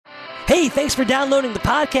Hey, thanks for downloading the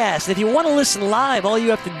podcast. If you want to listen live, all you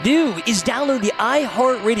have to do is download the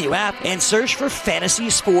iHeartRadio app and search for Fantasy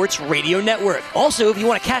Sports Radio Network. Also, if you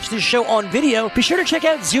want to catch this show on video, be sure to check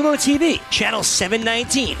out Zumo TV, channel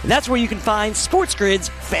 719. That's where you can find Sports Grid's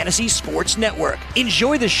Fantasy Sports Network.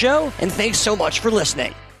 Enjoy the show, and thanks so much for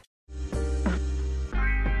listening.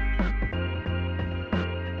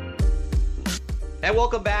 And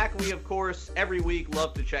welcome back. We, of course, every week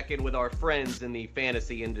love to check in with our friends in the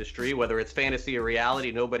fantasy industry, whether it's fantasy or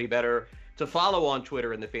reality. Nobody better to follow on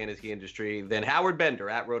Twitter in the fantasy industry than Howard Bender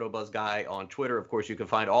at RotoBuzzGuy on Twitter. Of course, you can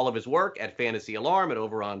find all of his work at Fantasy Alarm and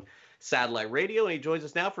over on Satellite Radio. And he joins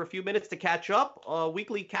us now for a few minutes to catch up,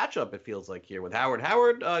 weekly catch up, it feels like, here with Howard.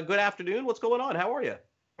 Howard, good afternoon. What's going on? How are you?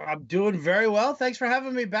 I'm doing very well. Thanks for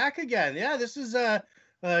having me back again. Yeah, this is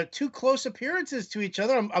two close appearances to each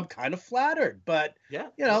other. I'm kind of flattered, but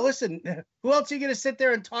yeah, listen, who else are you going to sit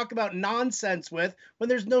there and talk about nonsense with when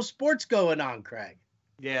there's no sports going on, Craig?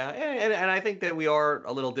 Yeah, and I think that we are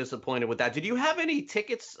a little disappointed with that. Did you have any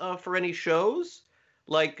tickets for any shows?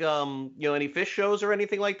 Like, any fish shows or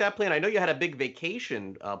anything like that planned? I know you had a big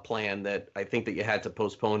vacation plan that I think that you had to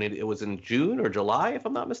postpone. It was in June or July, if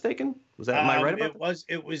I'm not mistaken. Was that, am I right about that?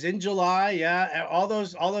 It was in July, yeah. All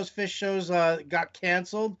those fish shows got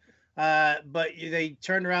canceled, but they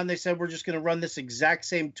turned around. They said, we're just going to run this exact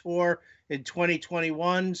same tour in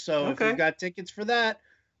 2021. So If you've got tickets for that,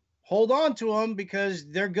 hold on to them because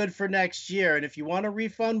they're good for next year. And if you want a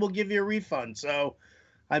refund, we'll give you a refund. So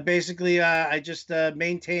I basically, I just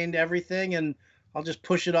maintained everything, and I'll just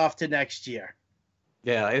push it off to next year.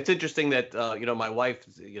 Yeah, it's interesting that, my wife,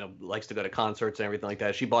 likes to go to concerts and everything like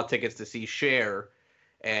that. She bought tickets to see Cher,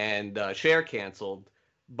 and Cher canceled,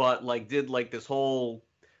 but, did, this whole,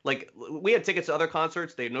 we had tickets to other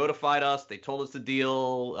concerts. They notified us. They told us the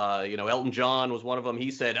deal. Elton John was one of them. He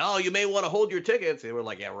said, oh, you may want to hold your tickets. And we're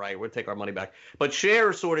like, yeah, right, we'll take our money back. But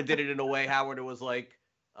Cher sort of did it in a way, Howard, it was like,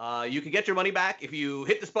 you can get your money back if you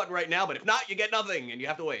hit this button right now, but if not, you get nothing, and you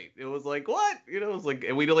have to wait. It was like, what? It was like,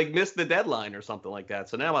 and we missed the deadline or something like that.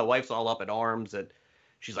 So now my wife's all up in arms, and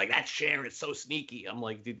she's like, that Cher is so sneaky. I'm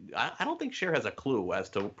like, dude, I don't think Cher has a clue as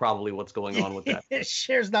to probably what's going on with that.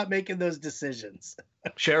 Cher's not making those decisions.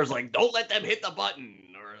 Cher's like, don't let them hit the button,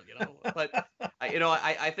 but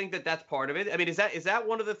I think that that's part of it. I mean, is that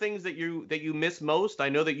one of the things that you miss most? I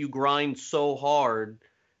know that you grind so hard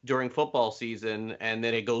during football season, and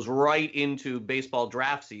then it goes right into baseball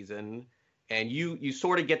draft season, and you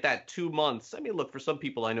sort of get that 2 months. I mean, look, for some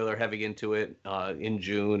people, I know they're heavy into it in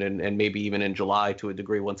June and maybe even in July to a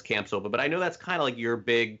degree once camp's open, but I know that's kind of like your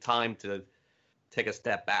big time to take a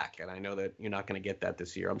step back, and I know that you're not going to get that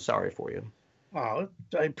this year. I'm sorry for you. Oh,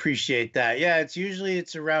 I appreciate that. Yeah,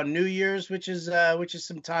 it's around New Year's, which is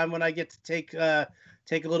some time when I get to take a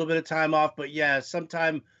little bit of time off, but yeah,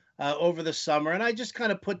 sometime over the summer, and I just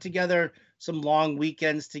kind of put together some long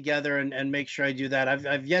weekends together and make sure I do that.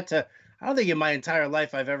 I've yet to, I don't think in my entire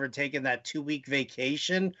life I've ever taken that 2-week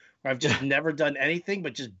vacation where I've just never done anything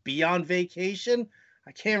but just be on vacation.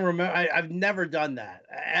 I can't remember. I've never done that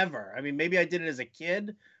ever. I mean, maybe I did it as a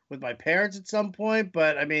kid with my parents at some point,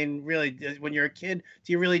 but I mean, really, when you're a kid,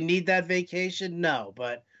 do you really need that vacation? No,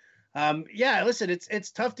 but yeah, listen,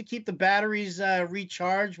 it's tough to keep the batteries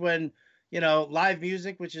recharged when live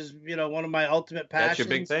music, which is, one of my ultimate passions. That's your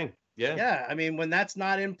big thing. Yeah. Yeah. I mean, when that's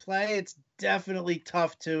not in play, it's definitely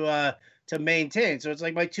tough to maintain. So it's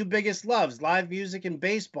like my two biggest loves, live music and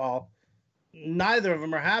baseball. Neither of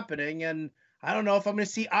them are happening. And I don't know if I'm going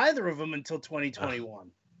to see either of them until 2021.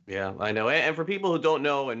 Yeah, I know. And for people who don't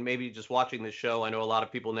know, and maybe just watching this show, I know a lot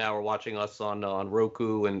of people now are watching us on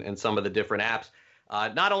Roku and some of the different apps.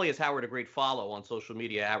 Not only is Howard a great follow on social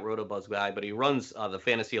media at RotoBuzzGuy, but he runs the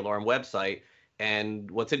Fantasy Alarm website. And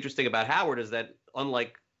what's interesting about Howard is that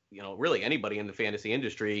unlike, really anybody in the fantasy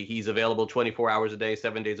industry, he's available 24 hours a day,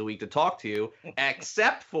 7 days a week to talk to you,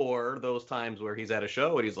 except for those times where he's at a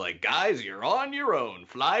show and he's like, guys, you're on your own.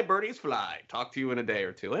 Fly, birdies, fly. Talk to you in a day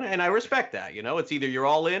or two. And I respect that. It's either you're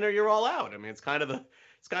all in or you're all out. I mean, it's kind of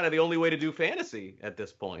the only way to do fantasy at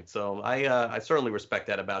this point. So I certainly respect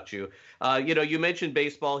that about you. You mentioned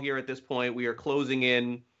baseball here at this point. We are closing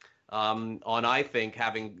in on, I think,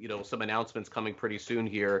 having, some announcements coming pretty soon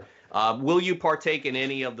here. Will you partake in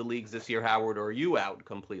any of the leagues this year, Howard, or are you out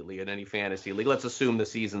completely in any fantasy league? Let's assume the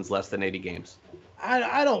season's less than 80 games.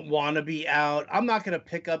 I don't want to be out. I'm not going to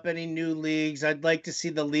pick up any new leagues. I'd like to see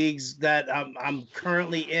the leagues that I'm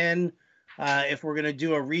currently in, if we're going to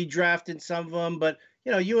do a redraft in some of them. But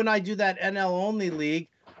you and I do that NL only league.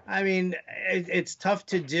 I mean, it's tough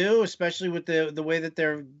to do, especially with the way that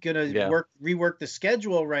they're going to rework the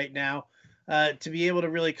schedule right now, to be able to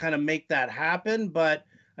really kind of make that happen. But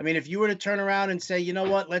I mean, if you were to turn around and say, you know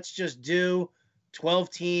what, let's just do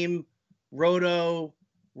 12-team roto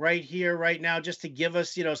right here, right now, just to give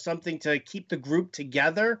us, something to keep the group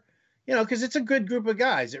together, because it's a good group of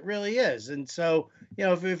guys. It really is. And so,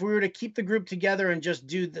 if we were to keep the group together and just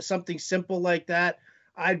do something simple like that,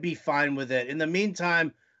 I'd be fine with it. In the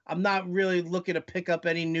meantime, I'm not really looking to pick up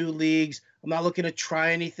any new leagues. I'm not looking to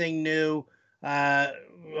try anything new.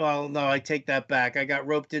 Well, no, I take that back. I got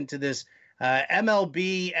roped into this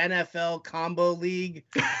MLB NFL combo league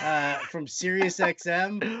from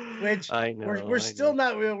SiriusXM, which we're still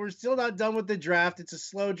not done with the draft. It's a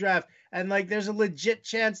slow draft, and like there's a legit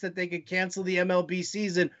chance that they could cancel the MLB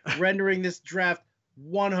season, rendering this draft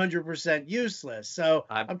 100% useless. So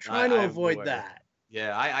I'm trying to avoid that.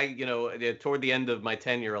 Yeah, I toward the end of my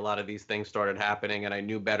tenure, a lot of these things started happening, and I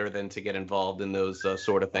knew better than to get involved in those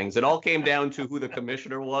sort of things. It all came down to who the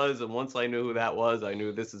commissioner was, and once I knew who that was, I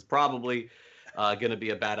knew this is probably going to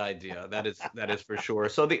be a bad idea. That is for sure.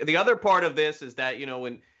 So the other part of this is that,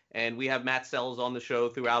 and we have Matt Sells on the show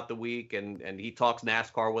throughout the week, and he talks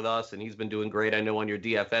NASCAR with us, and he's been doing great, I know, on your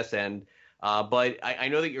DFS end. But I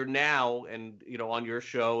know that you're now, and on your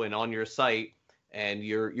show and on your site, and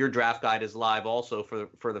your draft guide is live also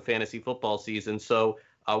for the fantasy football season. So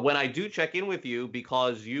when I do check in with you,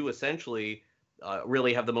 because you essentially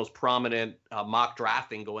really have the most prominent mock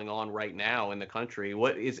drafting going on right now in the country,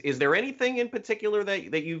 what is there anything in particular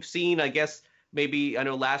that you've seen? I guess maybe, I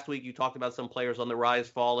know last week you talked about some players on the rise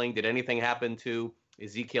falling. Did anything happen to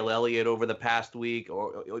Ezekiel Elliott over the past week,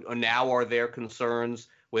 or now are there concerns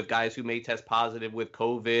with guys who may test positive with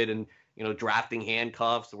COVID and drafting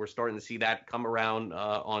handcuffs? We're starting to see that come around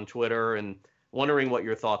on Twitter, and wondering what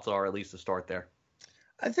your thoughts are, at least to start there.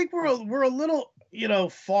 I think we're a little,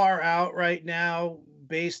 far out right now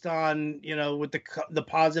based on, with the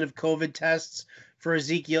positive COVID tests for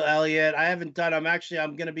Ezekiel Elliott. I'm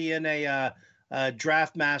going to be in a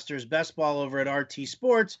Draft Masters best ball over at RT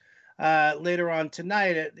Sports later on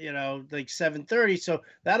tonight at, like 7:30. So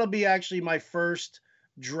that'll be actually my first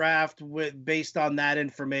draft based on that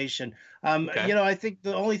information. Okay. I think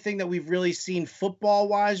the only thing that we've really seen football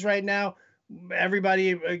wise right now,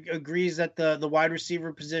 everybody agrees that the wide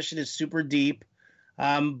receiver position is super deep.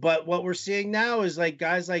 But what we're seeing now is like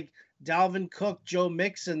guys like Dalvin Cook, Joe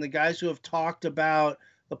Mixon, the guys who have talked about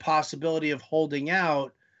the possibility of holding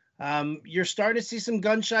out. You're starting to see some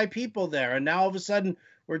gun shy people there. And now all of a sudden,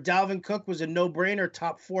 where Dalvin Cook was a no-brainer,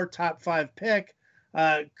 top 4, top 5 pick,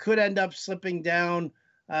 could end up slipping down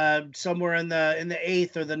somewhere in the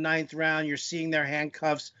 8th or the 9th round. You're seeing their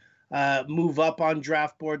handcuffs move up on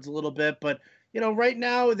draft boards a little bit, but right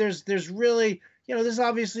now there's really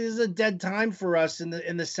this is a dead time for us in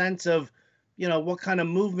the sense of what kind of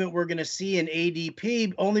movement we're going to see in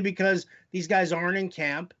ADP, only because these guys aren't in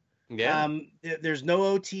camp. Yeah. There's no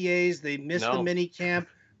OTAs. They missed the mini camp.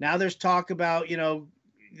 Now there's talk about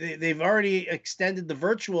they've already extended the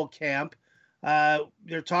virtual camp.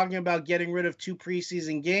 They're talking about getting rid of 2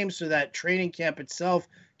 preseason games so that training camp itself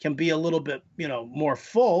can be a little bit, more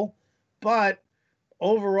full. But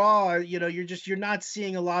overall, you're not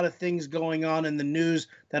seeing a lot of things going on in the news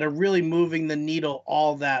that are really moving the needle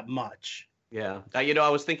all that much. Yeah. I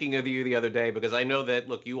was thinking of you the other day because I know that,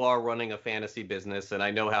 look, you are running a fantasy business, and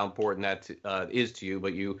I know how important that is to you,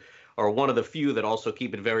 but you are one of the few that also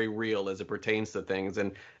keep it very real as it pertains to things.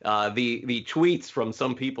 And the tweets from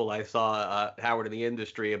some people I saw, Howard, in the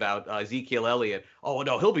industry about Ezekiel Elliott, oh,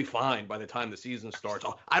 no, he'll be fine by the time the season starts.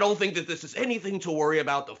 Oh, I don't think that this is anything to worry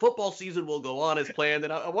about. The football season will go on as planned.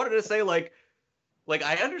 And I wanted to say, like,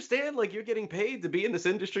 I understand, like, you're getting paid to be in this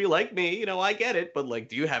industry like me, I get it, but, like,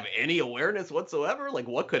 do you have any awareness whatsoever? Like,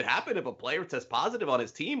 what could happen if a player tests positive on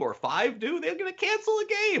his team, or 5 do? They're going to cancel a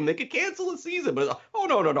game. They could cancel a season, but, oh,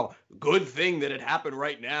 no. Good thing that it happened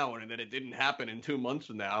right now and that it didn't happen in 2 months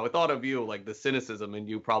from now. I thought of you, like, the cynicism, and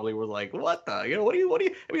you probably were like, what the, what do you, I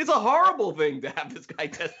mean, it's a horrible thing to have this guy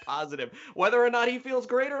test positive, whether or not he feels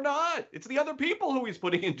great or not. It's the other people who he's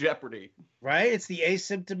putting in jeopardy. Right? It's the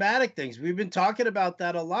asymptomatic things. We've been talking about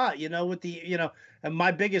that a lot, with the, and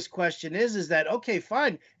my biggest question is that, okay,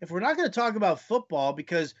 fine. If we're not going to talk about football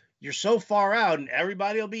because you're so far out and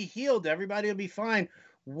everybody will be healed, everybody will be fine.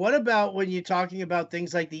 What about when you're talking about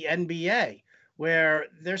things like the NBA, where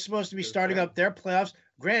they're supposed to be starting up their playoffs?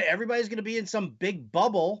 Granted, everybody's going to be in some big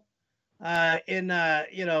bubble in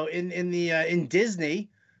Disney.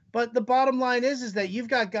 But the bottom line is that you've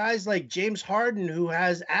got guys like James Harden who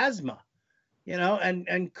has asthma.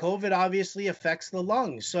 And COVID obviously affects the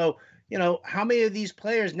lungs. So, how many of these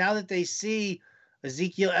players, now that they see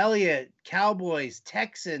Ezekiel Elliott, Cowboys,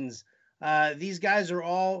 Texans, these guys are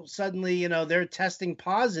all suddenly, they're testing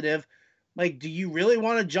positive. Like, do you really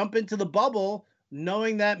want to jump into the bubble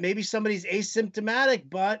knowing that maybe somebody's asymptomatic,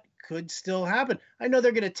 but could still happen? I know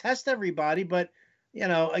they're going to test everybody, but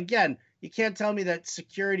again, you can't tell me that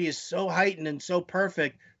security is so heightened and so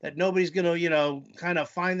perfect that nobody's going to, kind of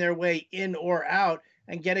find their way in or out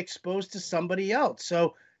and get exposed to somebody else.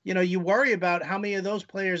 So, you worry about how many of those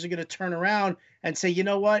players are going to turn around and say, you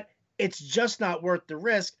know what, it's just not worth the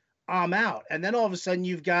risk. I'm out. And then all of a sudden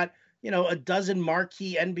you've got, a dozen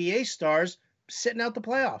marquee NBA stars sitting out the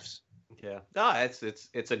playoffs. Yeah, no,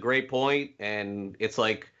 it's a great point, and it's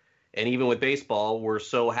like, and even with baseball, we're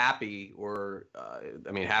so happy.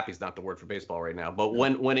 I mean, happy is not the word for baseball right now, but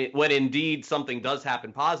when indeed something does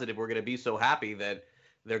happen positive, we're going to be so happy that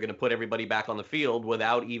they're going to put everybody back on the field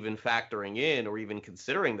without even factoring in or even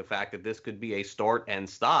considering the fact that this could be a start and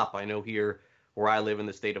stop. I know here where I live in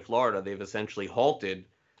the state of Florida, they've essentially halted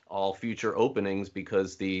all future openings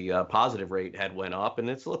because the positive rate had went up. And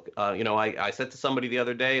it's, look, I said to somebody the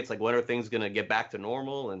other day, it's like, when are things going to get back to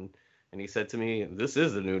normal? And he said to me, this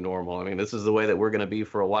is the new normal. I mean, this is the way that we're going to be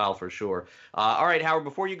for a while, for sure. All right, Howard,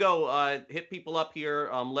 before you go, hit people up here.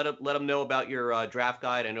 Let them know about your draft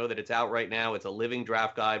guide. I know that it's out right now. It's a living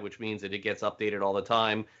draft guide, which means that it gets updated all the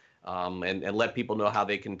time. And let people know how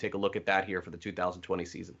they can take a look at that here for the 2020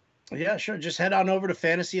 season. Yeah, sure. Just head on over to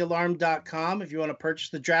fantasyalarm.com. If you want to purchase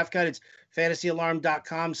the draft guide, it's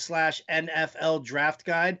fantasyalarm.com/NFL draft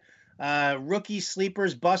guide. Rookie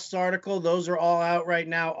sleepers, busts article. Those are all out right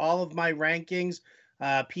now. All of my rankings,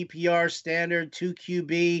 PPR, standard,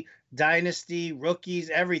 2QB, dynasty, rookies,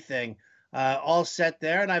 everything, all set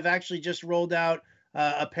there. And I've actually just rolled out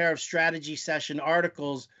a pair of strategy session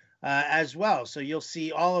articles as well. So you'll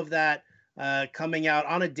see all of that coming out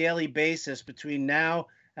on a daily basis between now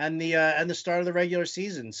and the start of the regular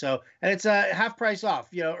season. So, and it's a half price off,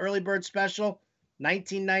 early bird special,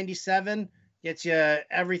 $19.97, gets you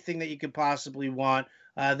everything that you could possibly want.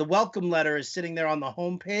 The welcome letter is sitting there on the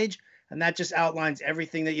homepage, and that just outlines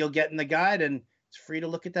everything that you'll get in the guide, and it's free to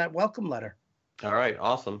look at that welcome letter. All right,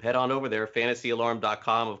 awesome. Head on over there,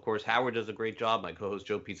 fantasyalarm.com. Of course, Howard does a great job. My co-host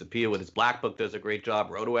Joe Pizzapia with his Black Book does a great job.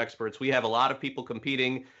 Roto Experts. We have a lot of people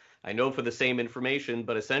competing, I know, for the same information,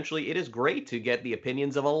 but essentially it is great to get the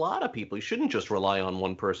opinions of a lot of people. You shouldn't just rely on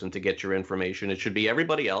one person to get your information. It should be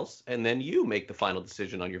everybody else, and then you make the final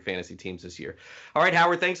decision on your fantasy teams this year. All right,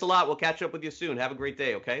 Howard, thanks a lot. We'll catch up with you soon. Have a great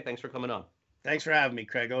day, okay? Thanks for coming on. Thanks for having me,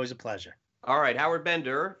 Craig. Always a pleasure. All right, Howard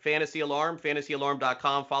Bender, Fantasy Alarm,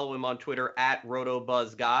 fantasyalarm.com. Follow him on Twitter at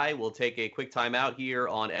RotoBuzzGuy. We'll take a quick time out here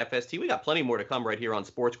on FST. We got plenty more to come right here on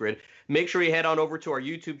Sports Grid. Make sure you head on over to our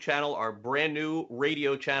YouTube channel. Our brand new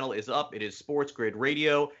radio channel is up. It is Sports Grid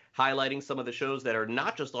Radio, highlighting some of the shows that are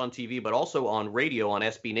not just on TV, but also on radio on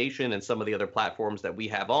SB Nation and some of the other platforms that we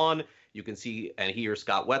have on. You can see and hear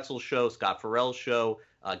Scott Wetzel's show, Scott Farrell's show,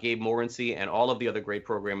 Gabe Morency, and all of the other great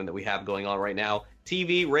programming that we have going on right now.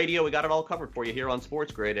 TV, radio, we got it all covered for you here on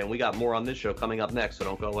Sports Grid, and we got more on this show coming up next, so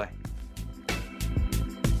don't go away.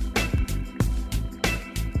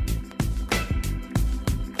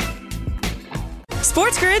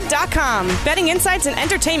 SportsGrid.com. Betting insights and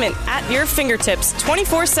entertainment at your fingertips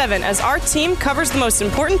 24/7 as our team covers the most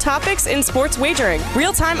important topics in sports wagering.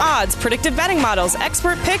 Real-time odds, predictive betting models,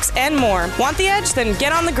 expert picks, and more. Want the edge? Then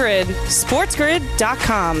get on the grid.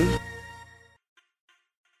 SportsGrid.com.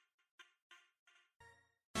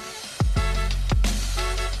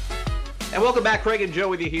 And welcome back. Craig and Joe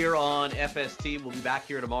with you here on FST. We'll be back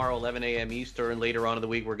here tomorrow, 11 a.m. Eastern. Later on in the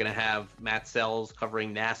week, we're going to have Matt Sells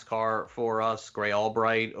covering NASCAR for us, Gray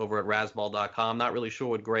Albright over at Razzball.com. Not really sure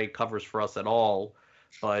what Gray covers for us at all,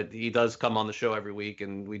 but he does come on the show every week,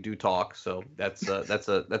 and we do talk. So that's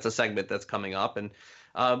a segment that's coming up. And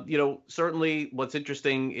certainly what's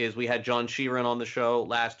interesting is we had John Sheeran on the show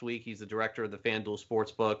last week. He's the director of the FanDuel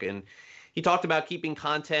Sportsbook, and he talked about keeping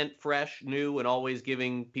content fresh, new, and always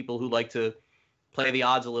giving people who like to play the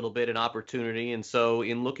odds a little bit an opportunity. And so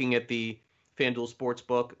in looking at the FanDuel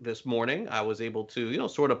Sportsbook this morning, I was able to,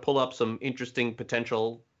 sort of pull up some interesting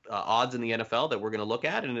potential odds in the NFL that we're going to look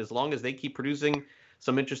at. And as long as they keep producing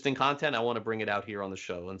some interesting content, I want to bring it out here on the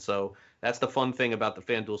show. And so that's the fun thing about the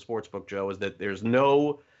FanDuel Sportsbook, Joe, is that there's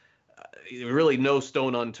really no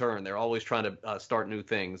stone unturned. They're always trying to start new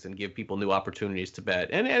things and give people new opportunities to bet.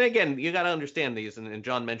 And again, you got to understand these, and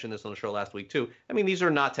John mentioned this on the show last week too. I mean, these are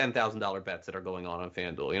not $10,000 bets that are going on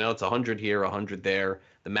FanDuel. It's 100 here, 100 there.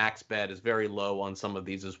 The max bet is very low on some of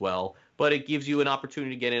these as well, but it gives you an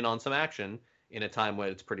opportunity to get in on some action in a time when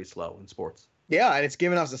it's pretty slow in sports. Yeah, and it's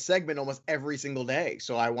given us a segment almost every single day.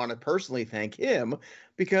 So I want to personally thank him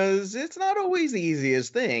because it's not always the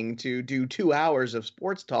easiest thing to do 2 hours of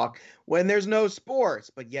sports talk when there's no sports,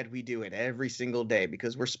 but yet we do it every single day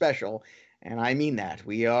because we're special. And I mean that.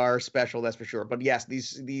 We are special, that's for sure. But yes,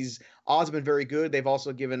 these odds have been very good. They've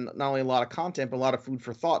also given not only a lot of content, but a lot of food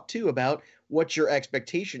for thought, too, about what your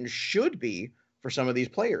expectations should be for some of these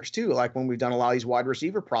players too, like when we've done a lot of these wide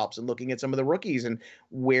receiver props and looking at some of the rookies and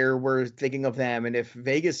where we're thinking of them. And if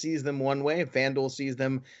Vegas sees them one way, if FanDuel sees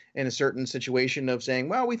them in a certain situation of saying,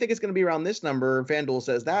 well, we think it's going to be around this number, FanDuel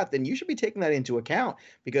says that, then you should be taking that into account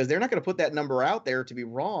because they're not going to put that number out there to be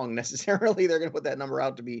wrong necessarily. They're going to put that number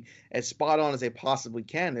out to be as spot on as they possibly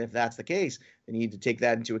can. And if that's the case, then you need to take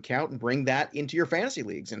that into account and bring that into your fantasy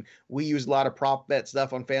leagues. And we use a lot of prop bet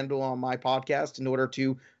stuff on FanDuel on my podcast in order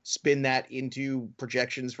to spin that into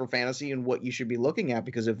projections for fantasy and what you should be looking at,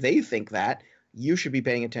 because if they think that, you should be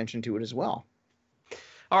paying attention to it as well.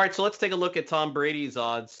 All right, so let's take a look at Tom Brady's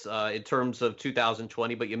odds in terms of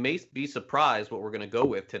 2020, but you may be surprised what we're going to go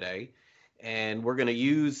with today. And we're going to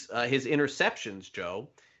use his interceptions, Joe.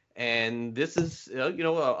 And this is,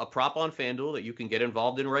 a prop on FanDuel that you can get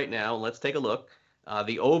involved in right now. Let's take a look.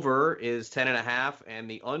 The over is 10.5 and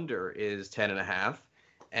the under is 10.5.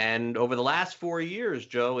 And over the last 4 years,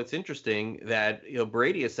 Joe, it's interesting that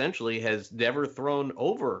Brady essentially has never thrown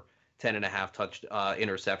over 10.5 touch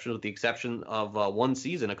interceptions, with the exception of one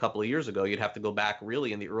season a couple of years ago. You'd have to go back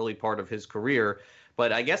really in the early part of his career.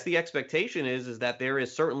 But I guess the expectation is that there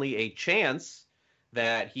is certainly a chance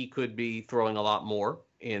that he could be throwing a lot more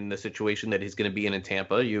in the situation that he's going to be in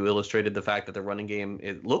Tampa. You illustrated the fact that the running game,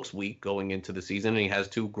 it looks weak going into the season, and he has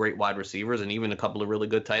two great wide receivers and even a couple of really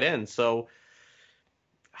good tight ends. So,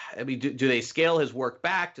 I mean, do they scale his work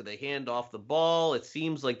back? Do they hand off the ball? It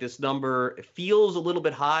seems like this number feels a little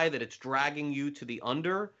bit high, that it's dragging you to the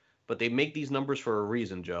under, but they make these numbers for a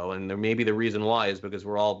reason, Joe. And maybe the reason why is because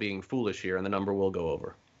we're all being foolish here and the number will go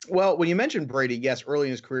over. Well, when you mentioned Brady, yes, early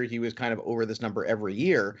in his career, he was kind of over this number every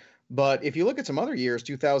year. But if you look at some other years,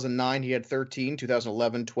 2009, he had 13,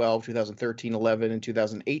 2011, 12, 2013, 11, and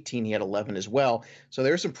 2018, he had 11 as well. So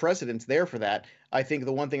there's some precedence there for that. I think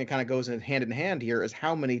the one thing that kind of goes hand in hand here is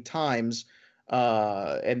how many times,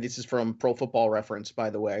 and this is from Pro Football Reference, by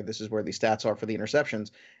the way, this is where the stats are for the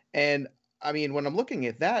interceptions. And I mean, when I'm looking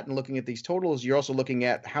at that and looking at these totals, you're also looking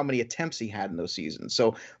at how many attempts he had in those seasons.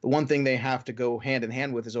 So the one thing they have to go hand in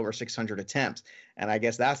hand with is over 600 attempts. And I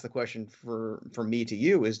guess that's the question for me to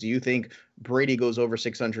you is, do you think Brady goes over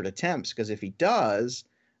 600 attempts? Because if he does,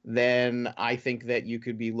 then I think that you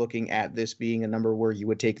could be looking at this being a number where you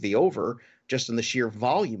would take the over just in the sheer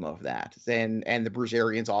volume of that. And the Bruce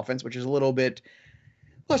Arians offense, which is a little bit,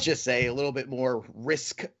 let's just say a little bit more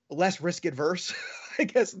less risk adverse, I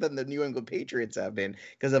guess, than the New England Patriots have been.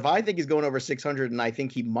 Because if I think he's going over 600, and I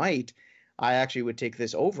think he might, I actually would take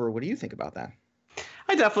this over. What do you think about that?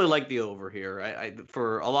 I definitely like the over here, I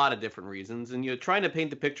for a lot of different reasons. And trying to paint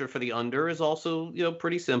the picture for the under is also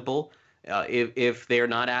pretty simple. If they're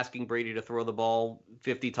not asking Brady to throw the ball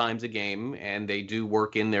 50 times a game, and they do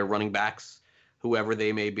work in their running backs, whoever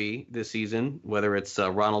they may be this season, whether it's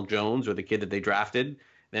Ronald Jones or the kid that they drafted,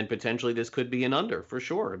 then potentially this could be an under for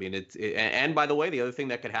sure. I mean, and by the way, the other thing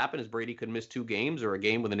that could happen is Brady could miss 2 games or a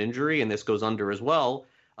game with an injury, and this goes under as well.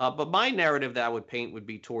 But my narrative that I would paint would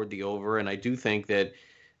be toward the over, and I do think that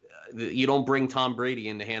you don't bring Tom Brady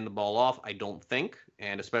in to hand the ball off, I don't think,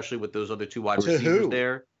 and especially with those other 2 wide receivers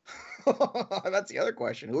there. That's the other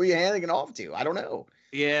question. Who are you handing it off to? I don't know.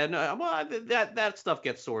 Yeah, no, well, that stuff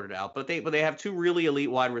gets sorted out, but they have 2 really elite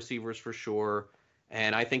wide receivers for sure.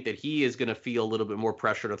 And I think that he is going to feel a little bit more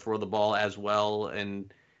pressure to throw the ball as well.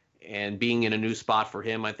 And being in a new spot for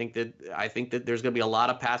him, I think that there's going to be a lot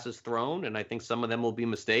of passes thrown, and I think some of them will be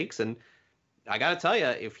mistakes. And I got to tell you,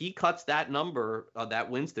 if he cuts that number,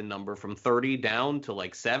 that Winston number, from 30 down to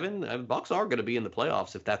like 7, Bucks are going to be in the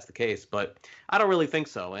playoffs if that's the case. But I don't really think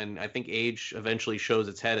so. And I think age eventually shows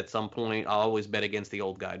its head at some point. I'll always bet against the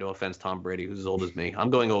old guy. No offense, Tom Brady, who's as old as me.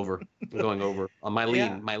 I'm going over. On my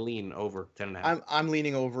lean over 10.5. I'm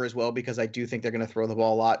leaning over as well because I do think they're going to throw the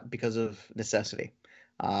ball a lot because of necessity.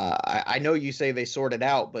 I know you say they sort it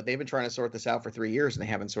out, but they've been trying to sort this out for 3 years and they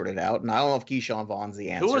haven't sorted it out. And I don't know if Keyshawn Vaughn's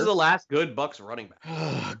the answer. Who was the last good Bucks running back?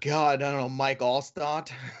 Oh, God, I don't know. Mike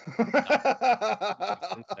Allstott.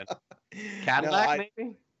 Cadillac,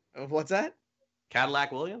 maybe? What's that?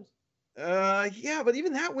 Cadillac Williams? Yeah, but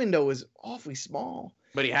even that window was awfully small.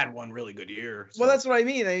 But he had one really good year. So. Well, that's what I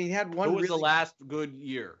mean. He had one. Who was the last good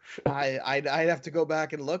year? I'd have to go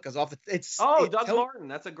back and look because Doug Martin.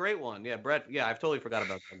 That's a great one. Yeah, Brett. Yeah, I've totally forgot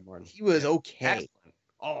about Doug Martin. He was okay. Excellent.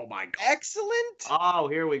 Oh my God. Excellent? Oh,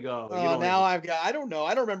 here we go. Oh, now I don't know.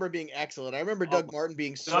 I don't remember it being excellent. I remember Doug Martin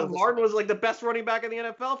being Doug Martin was like the best running back in the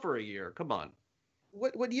NFL for a year. Come on.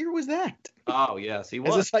 What year was that? Oh, yes, he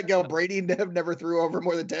was. Is this like Brady never threw over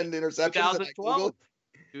more than 10 interceptions? 2012.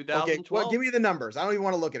 2012. Okay, well, give me the numbers. I don't even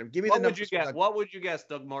want to look at them. Give me the numbers. What would you guess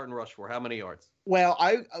Doug Martin rushed for? How many yards? Well,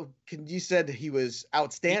 you said he was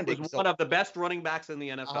outstanding. He was one of the best running backs in the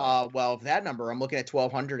NFL. Well, that number, I'm looking at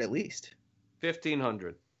 1,200 at least.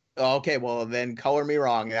 1,500. Okay, well, then color me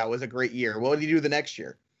wrong. That was a great year. What did he do the next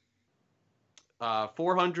year?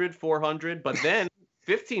 400, but then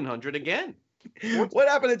 1,500 again. What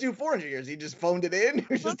happened to 400 years? He just phoned it in?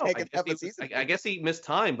 I guess he missed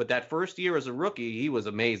time, but that first year as a rookie, he was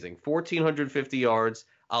amazing. 1,450 yards,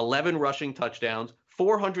 11 rushing touchdowns,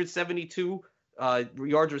 472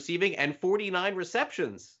 yards receiving, and 49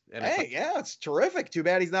 receptions. And it's terrific. Too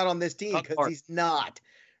bad he's not on this team because he's not.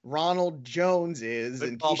 Ronald Jones is,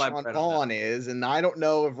 and Keyshawn Vaughn is, and I don't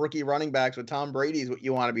know if rookie running backs with Tom Brady is what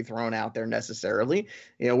you want to be thrown out there necessarily.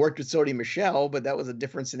 Worked with Sony Michel, but that was a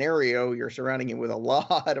different scenario. You're surrounding him with a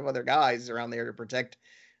lot of other guys around there to protect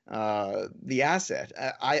the asset.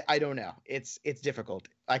 I don't know. It's difficult.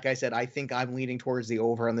 Like I said, I think I'm leaning towards the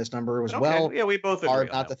over on this number as well. Yeah, we both agree.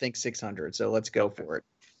 Hard not to think 600, so let's go for it.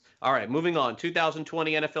 All right, moving on.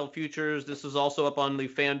 2020 NFL Futures. This is also up on the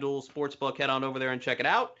FanDuel Sportsbook. Head on over there and check it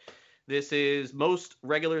out. This is most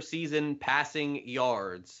regular season passing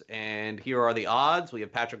yards. And here are the odds. We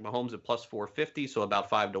have Patrick Mahomes at plus 450, so about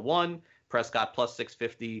 5-1. Prescott plus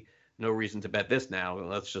 650. No reason to bet this now.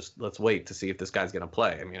 Let's wait to see if this guy's going to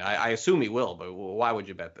play. I mean, I assume he will, but why would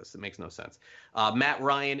you bet this? It makes no sense. Matt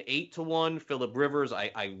Ryan 8-1. Phillip Rivers.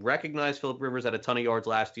 I recognize Phillip Rivers had a ton of yards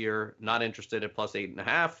last year. Not interested at plus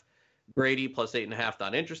 8.5. Brady plus 8.5,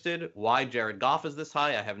 not interested. Why Jared Goff is this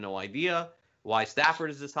high, I have no idea. Why Stafford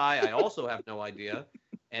is this high, I also have no idea.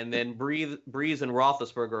 And then Breeze and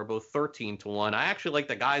Roethlisberger are both 13-1. I actually like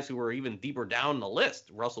the guys who were even deeper down the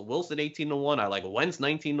list. Russell Wilson 18-1. I like Wentz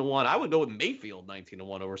 19-1. I would go with Mayfield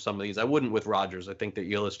 19-1 over some of these. I wouldn't with Rodgers. I think that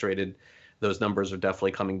you illustrated those numbers are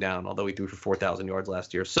definitely coming down, although he threw for 4,000 yards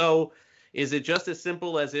last year. So is it just as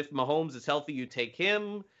simple as if Mahomes is healthy, you take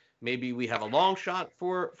him? Maybe we have a long shot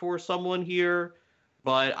for someone here,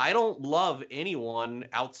 but I don't love anyone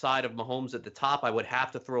outside of Mahomes at the top. I would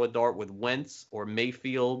have to throw a dart with Wentz or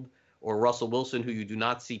Mayfield or Russell Wilson, who you do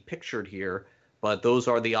not see pictured here. But those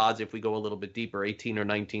are the odds if we go a little bit deeper, 18 or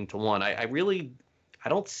 19-1. I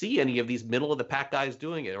don't see any of these middle of the pack guys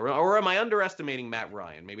doing it. Or am I underestimating Matt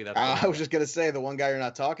Ryan? Maybe that's. I was just going to say the one guy you're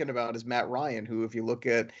not talking about is Matt Ryan, who, if you look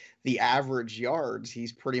at the average yards,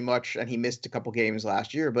 he's pretty much, and he missed a couple games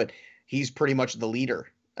last year, but he's pretty much the leader.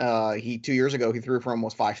 2 years ago, he threw for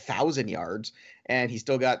almost 5,000 yards, and he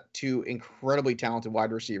still got two incredibly talented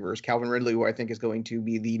wide receivers. Calvin Ridley, who I think is going to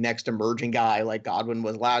be the next emerging guy like Godwin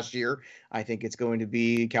was last year. I think it's going to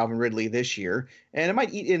be Calvin Ridley this year. And it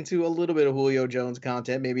might eat into a little bit of Julio Jones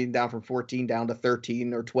content, maybe down from 14 down to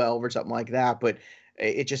 13 or 12 or something like that. But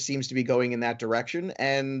it just seems to be going in that direction.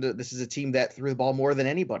 And this is a team that threw the ball more than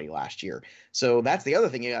anybody last year. So that's the other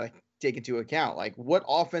thing you got to take into account. Like, what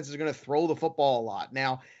offense is going to throw the football a lot?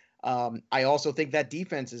 Now, I also think that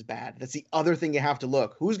defense is bad. That's the other thing you have to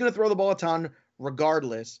look. Who's going to throw the ball a ton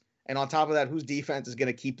regardless? And on top of that, whose defense is going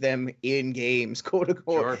to keep them in games, quote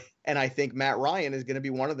unquote. Sure. And I think Matt Ryan is going to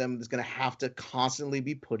be one of them that's going to have to constantly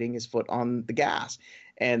be putting his foot on the gas.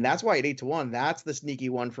 And that's why at 8-1, that's the sneaky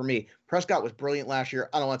one for me. Prescott was brilliant last year.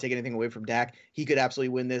 I don't want to take anything away from Dak. He could absolutely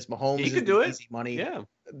win this. Mahomes he could do it. Easy money. Yeah.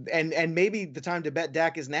 And maybe the time to bet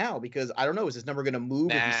Dak is now, because I don't know, is this number going to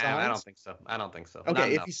move if he signs? I don't think so.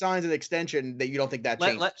 Okay, if he signs an extension, that you don't think that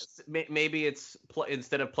changes. Maybe it's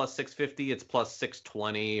instead of plus 650, it's plus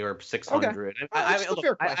 620 or 600.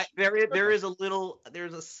 Okay. There's a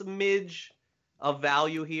smidge of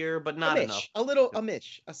value here, but not enough. A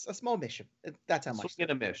small mish. That's how much. Swing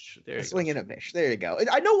and a mish. Swing and a mish. There you go.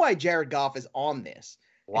 I know why Jared Goff is on this.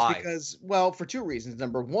 Why? It's because, well, for two reasons.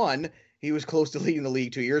 Number one, he was close to leading the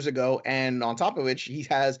league 2 years ago, and on top of which, he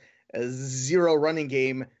has a zero running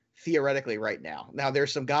game theoretically right now. Now,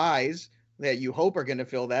 there's some guys that you hope are going to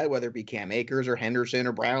fill that, whether it be Cam Akers or Henderson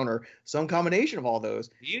or Brown or some combination of all those.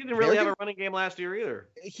 He didn't really have a running game last year either.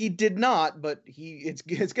 He did not, but it's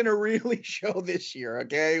going to really show this year,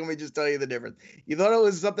 okay? Let me just tell you the difference. You thought it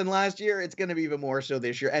was something last year, it's going to be even more so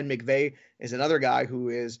this year. And McVay is another guy who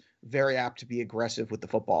is very apt to be aggressive with the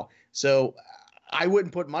football. So I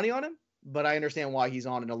wouldn't put money on him, but I understand why he's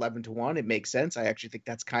on an 11-1. It makes sense. I actually think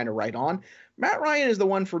that's kind of right on. Matt Ryan is the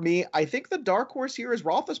one for me. I think the dark horse here is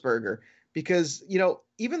Roethlisberger, because,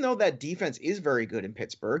 even though that defense is very good in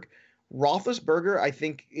Pittsburgh, Roethlisberger, I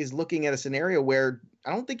think, is looking at a scenario where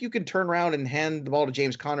I don't think you can turn around and hand the ball to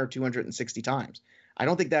James Conner 260 times. I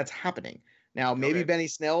don't think that's happening. Now, maybe Benny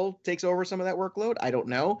Snell takes over some of that workload. I don't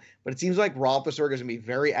know. But it seems like Roethlisberger is going to be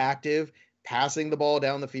very active, passing the ball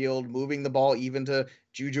down the field, moving the ball even to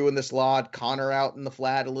Juju in the slot, Conner out in the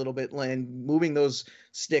flat a little bit, and moving those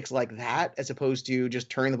sticks like that, as opposed to just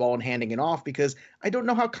turning the ball and handing it off, because I don't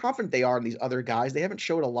know how confident they are in these other guys. They haven't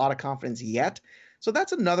showed a lot of confidence yet. So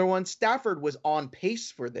that's another one. Stafford was on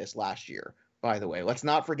pace for this last year, by the way. Let's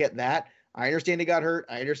not forget that. I understand he got hurt.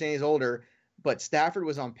 I understand he's older. But Stafford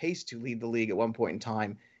was on pace to lead the league at one point in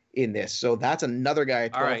time in this. So that's another guy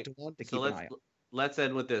at 12 to 1 to keep an eye on. Let's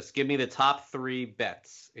end with this. Give me the top 3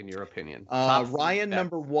 bets in your opinion. Ryan bets.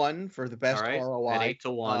 Number 1 for the best ROI. At 8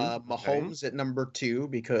 to 1. Mahomes at number 2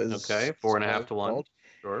 because 4.5 to 1.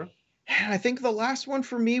 Sure. I think the last one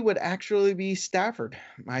for me would actually be Stafford.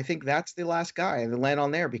 I think that's the last guy to land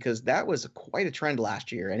on there, because that was quite a trend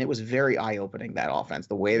last year, and it was very eye-opening, that offense,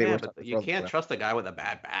 the way they were. But you can't trust a guy with a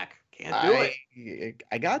bad back. Can't do it.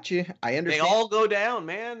 I got you. I understand. They all go down,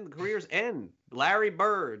 man. Careers end. Larry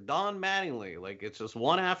Bird, Don Mattingly. Like, it's just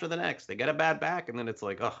one after the next. They get a bad back, and then it's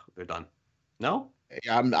like, oh, they're done. No?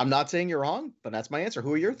 I'm not saying you're wrong, but that's my answer.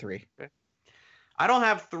 Who are your 3? Okay. I don't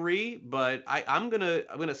have 3, but I'm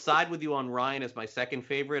gonna side with you on Ryan as my second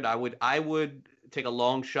favorite. I would take a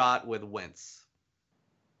long shot with Wentz,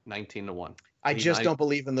 19 to 1. I just don't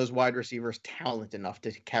believe in those wide receivers talent enough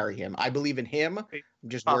to carry him. I believe in him. I'm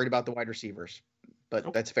just worried about the wide receivers,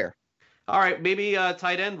 but that's fair. All right, maybe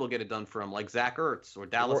tight end will get it done for him, like Zach Ertz or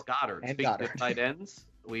Dallas Goedert. Speaking of tight ends,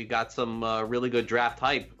 we got some really good draft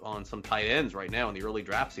hype on some tight ends right now in the early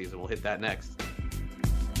draft season. We'll hit that next.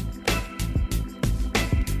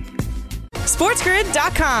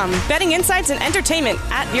 SportsGrid.com. Betting insights and entertainment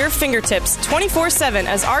at your fingertips 24/7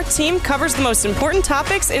 as our team covers the most important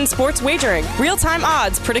topics in sports wagering. Real-time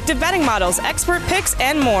odds, predictive betting models, expert picks,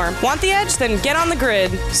 and more. Want the edge? Then get on the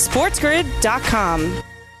grid. SportsGrid.com.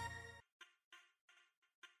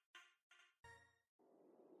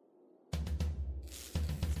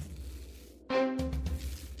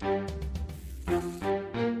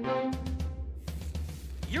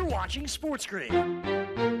 You're watching Sports Grid.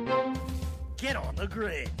 Get on the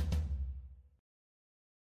grid.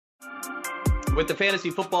 With the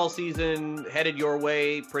fantasy football season headed your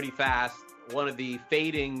way pretty fast, one of the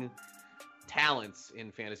fading talents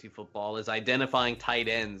in fantasy football is identifying tight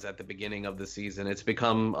ends at the beginning of the season. It's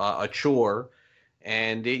become a chore,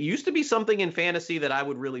 and it used to be something in fantasy that I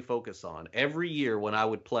would really focus on. Every year when I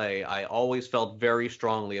would play, I always felt very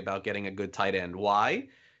strongly about getting a good tight end. Why?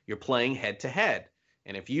 You're playing head-to-head.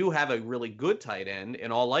 And if you have a really good tight end,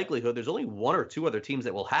 in all likelihood, there's only 1 or 2 other teams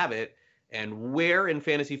that will have it. And where in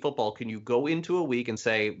fantasy football can you go into a week and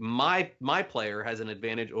say, my player has an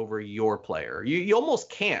advantage over your player? You almost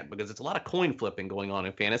can't, because it's a lot of coin flipping going on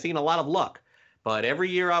in fantasy and a lot of luck. But every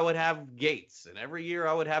year I would have Gates, and every year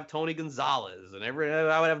I would have Tony Gonzalez, and every year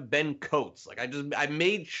I would have Ben Coates. Like, I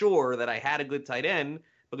made sure that I had a good tight end,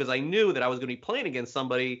 because I knew that I was going to be playing against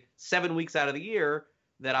somebody 7 weeks out of the year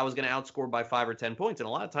that I was going to outscore by 5 or 10 points. And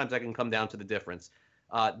a lot of times that can come down to the difference.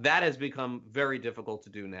 That has become very difficult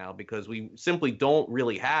to do now, because we simply don't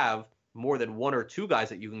really have more than 1 or 2 guys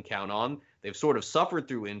that you can count on. They've sort of suffered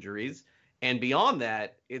through injuries. And beyond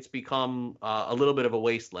that, it's become a little bit of a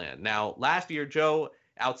wasteland. Now, last year, Joe,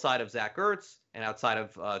 outside of Zach Ertz and outside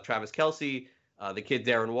of Travis Kelce, the kid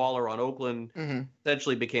Darren Waller on Oakland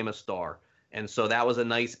essentially became a star. And so that was a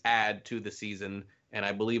nice add to the season. And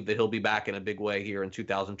I believe that he'll be back in a big way here in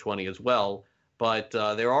 2020 as well. But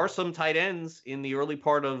there are some tight ends in the early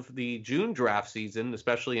part of the June draft season,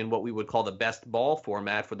 especially in what we would call the best ball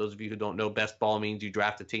format. For those of you who don't know, best ball means you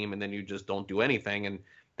draft a team and then you just don't do anything, and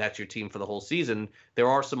that's your team for the whole season. There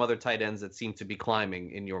are some other tight ends that seem to be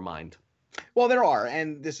climbing in your mind. Well, there are,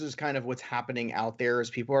 and this is kind of what's happening out there as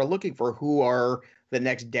people are looking for who are the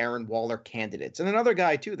next Darren Waller candidates. And another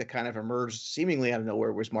guy, too, that kind of emerged seemingly out of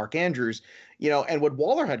nowhere was Mark Andrews. And what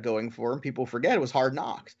Waller had going for him, people forget, was Hard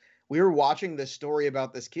Knocks. We were watching this story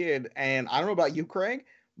about this kid, and I don't know about you, Craig,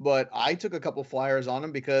 but I took a couple flyers on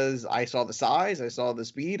him because I saw the size, I saw the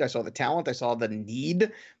speed, I saw the talent, I saw the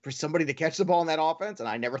need for somebody to catch the ball in that offense, and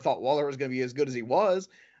I never thought Waller was going to be as good as he was.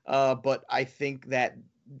 But I think that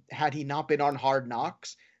had he not been on Hard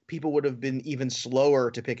Knocks, people would have been even slower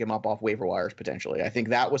to pick him up off waiver wires potentially. I think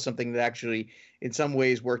that was something that actually in some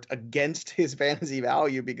ways worked against his fantasy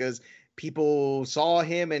value, because people saw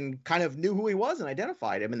him and kind of knew who he was and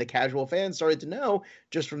identified him, and the casual fans started to know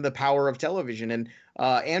just from the power of television. And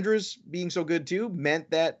Andrews being so good too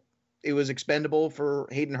meant that it was expendable for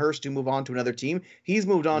Hayden Hurst to move on to another team. He's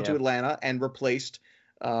moved on to Atlanta and replaced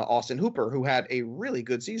Austin Hooper, who had a really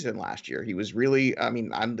good season last year. He was really,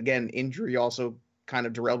 again, injury also kind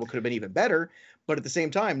of derailed what could have been even better. But at the same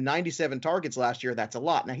time, 97 targets last year, that's a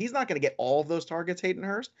lot. Now, he's not going to get all of those targets, Hayden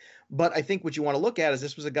Hurst, but I think what you want to look at is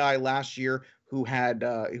this was a guy last year who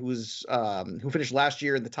finished last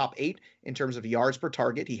year in the top 8 in terms of yards per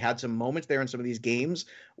target. He had some moments there in some of these games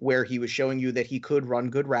where he was showing you that he could run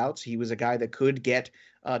good routes. He was a guy that could get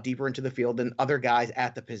deeper into the field than other guys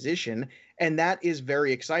at the position. And that is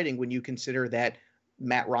very exciting when you consider that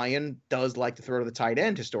Matt Ryan does like to throw to the tight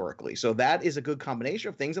end historically. So that is a good combination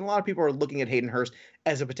of things. And a lot of people are looking at Hayden Hurst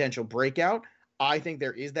as a potential breakout. I think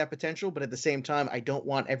there is that potential, but at the same time, I don't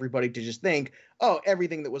want everybody to just think, oh,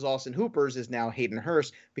 everything that was Austin Hooper's is now Hayden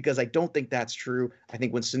Hurst, because I don't think that's true. I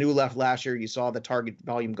think when Sanu left last year, you saw the target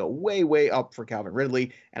volume go way, way up for Calvin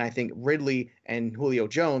Ridley. And I think Ridley and Julio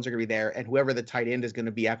Jones are going to be there. And whoever the tight end is going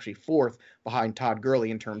to be actually 4th behind Todd Gurley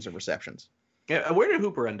in terms of receptions. Yeah, where did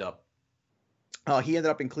Hooper end up? He ended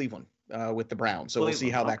up in Cleveland with the Browns. So we'll see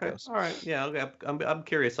how that goes. All right. Yeah. Okay. I'm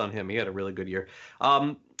curious on him. He had a really good year.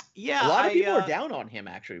 Yeah. A lot of people are down on him,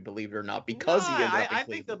 actually, believe it or not, because he ended up in Cleveland.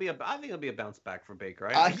 I think it'll be a bounce back for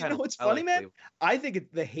Baker. You know what's funny, man? Cleveland. I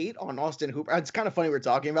think the hate on Austin Hooper. It's kind of funny we're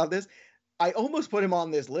talking about this. I almost put him on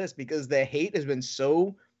this list because the hate has been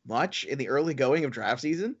so much in the early going of draft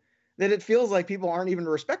season that it feels like people aren't even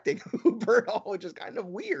respecting Hooper at all, which is kind of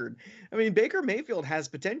weird. I mean, Baker Mayfield has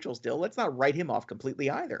potential still. Let's not write him off completely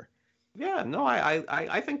either. Yeah, no,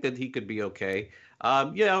 I think that he could be okay.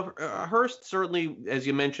 Hurst certainly, as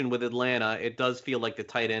you mentioned with Atlanta, it does feel like the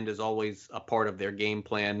tight end is always a part of their game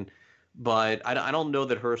plan. But I don't know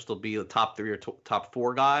that Hurst will be a top 3 or top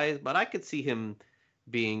 4 guy, but I could see him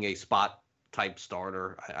being a spot type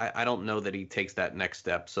starter. I don't know that he takes that next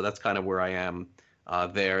step. So that's kind of where I am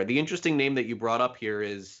there. The interesting name that you brought up here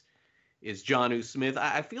is Jonnu Smith.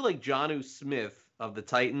 I feel like Jonnu Smith of the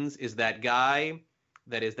Titans is that guy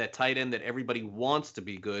that is that tight end that everybody wants to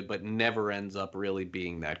be good, but never ends up really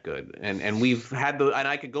being that good. And we've had and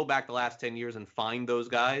I could go back the last 10 years and find those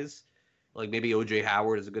guys. Like maybe O.J.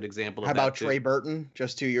 Howard is a good example of that. How about Trey Burton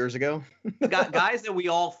just 2 years ago? Guys that we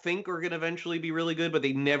all think are going to eventually be really good, but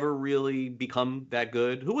they never really become that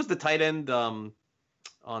good. Who was the tight end on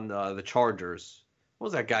the Chargers? What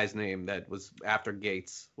was that guy's name that was after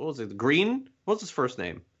Gates? What was it? Green? What was his first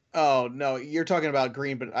name? Oh, no, you're talking about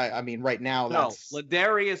Green, but I mean, right now, that's...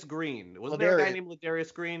 Ladarius Green. Wasn't there a guy named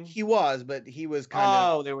Ladarius Green? He was, but he was kind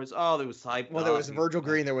of... there was hype. Well, there was Virgil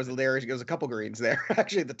Green, there was Ladarius, there was a couple Greens there,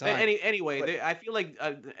 actually, at the time. Anyway, I feel like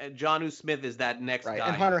Jonnu Smith is that next guy.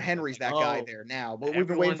 And Hunter Henry's that guy there now, but we've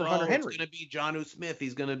been waiting for Hunter Henry. It's going to be Jonnu Smith.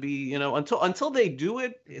 He's going to be, until they do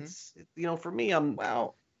it, it's, for me, I'm...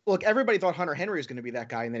 Well... Look, everybody thought Hunter Henry was going to be that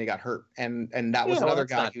guy, and then he got hurt, and that was another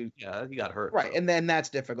guy he got hurt. Right, so. And then that's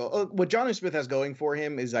difficult. What Jonnu Smith has going for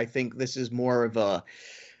him is, I think this is more of a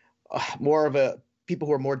people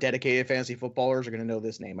who are more dedicated fantasy footballers are going to know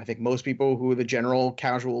this name. I think most people who are the general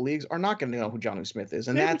casual leagues are not going to know who Jonnu Smith is,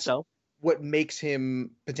 and that's what makes him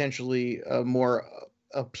potentially more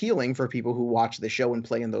appealing for people who watch the show and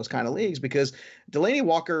play in those kind of leagues, because Delanie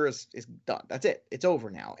Walker is done. That's it. It's over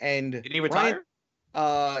now. And did he retire?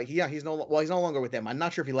 He's no longer with them. I'm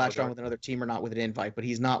not sure if he latched on with another team or not with an invite, but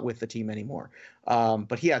he's not with the team anymore.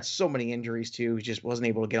 But he had so many injuries too. He just wasn't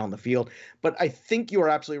able to get on the field. But I think you are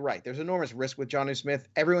absolutely right. There's enormous risk with Jonnu Smith.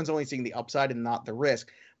 Everyone's only seeing the upside and not the risk.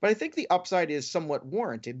 But I think the upside is somewhat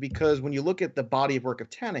warranted, because when you look at the body of work of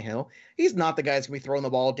Tannehill, he's not the guy that's going to be throwing the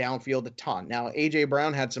ball downfield a ton. Now, A.J.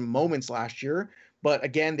 Brown had some moments last year, but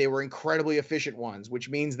again, they were incredibly efficient ones, which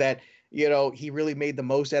means that he really made the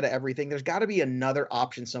most out of everything. There's got to be another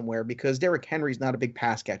option somewhere, because Derrick Henry's not a big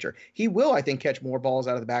pass catcher. He will, I think, catch more balls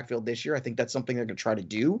out of the backfield this year. I think that's something they're going to try to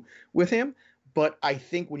do with him. But I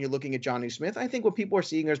think when you're looking at Jonnu Smith, I think what people are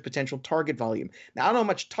seeing is potential target volume. Now, I don't know how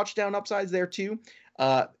much touchdown upsides there too.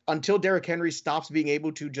 Until Derrick Henry stops being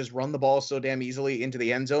able to just run the ball so damn easily into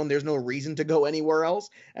the end zone, there's no reason to go anywhere else.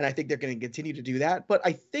 And I think they're going to continue to do that. But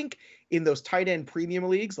I think in those tight end premium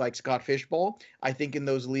leagues like Scott Fishbowl, I think in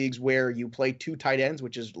those leagues where you play 2 tight ends,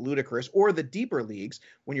 which is ludicrous, or the deeper leagues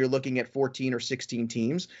when you're looking at 14 or 16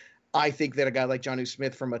 teams, I think that a guy like Jonnu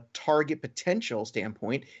Smith from a target potential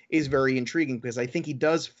standpoint is very intriguing, because I think he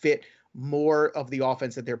does fit more of the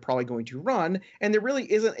offense that they're probably going to run. And there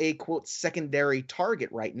really isn't a, quote, secondary target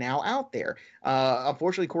right now out there.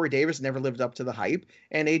 Unfortunately, Corey Davis never lived up to the hype,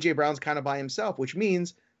 and A.J. Brown's kind of by himself, which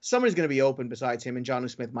means somebody's going to be open besides him, and Jonnu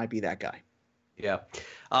Smith might be that guy. Yeah.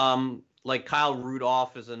 Like Kyle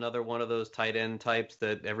Rudolph is another one of those tight end types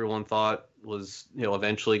that everyone thought was,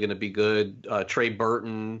 eventually going to be good. Trey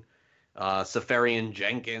Burton Safarian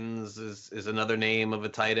Jenkins is another name of a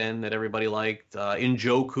tight end that everybody liked.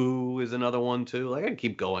 Njoku is another one too. Like, I can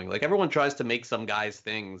keep going. Like, everyone tries to make some guys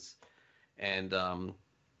things, and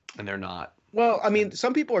they're not. Well, I mean,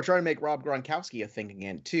 some people are trying to make Rob Gronkowski a thing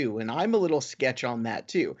again too, and I'm a little sketch on that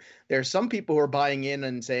too. There's some people who are buying in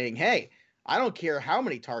and saying, "Hey, I don't care how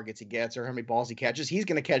many targets he gets or how many balls he catches, he's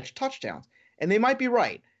going to catch touchdowns," and they might be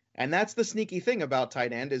right. And that's the sneaky thing about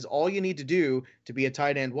tight end is all you need to do to be a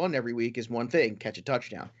tight end one every week is one thing: catch a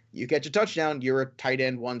touchdown. You catch a touchdown, you're a tight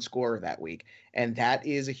end one scorer that week. And that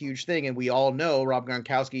is a huge thing. And we all know Rob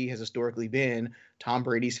Gronkowski has historically been Tom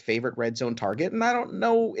Brady's favorite red zone target. And I don't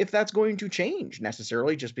know if that's going to change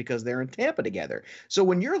necessarily just because they're in Tampa together. So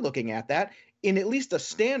when you're looking at that, in at least a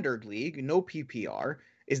standard league, no PPR,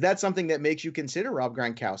 is that something that makes you consider Rob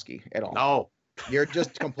Gronkowski at all? No. You're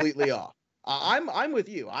just completely off. I'm with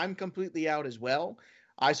you. I'm completely out as well.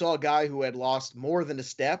 I saw a guy who had lost more than a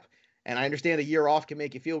step, and I understand a year off can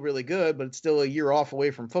make you feel really good, but it's still a year off away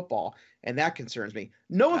from football, and that concerns me.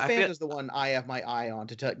 Noah Fant is the one I have my eye on,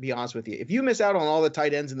 to be honest with you. If you miss out on all the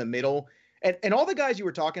tight ends in the middle, and all the guys you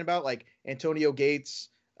were talking about, like Antonio Gates,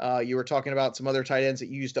 you were talking about some other tight ends that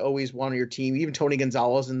you used to always want on your team, even Tony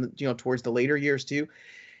Gonzalez, towards the later years too.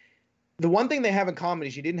 The one thing they have in common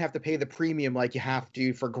is you didn't have to pay the premium like you have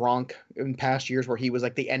to for Gronk in past years where he was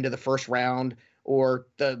like the end of the first round, or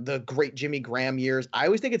the great Jimmy Graham years. I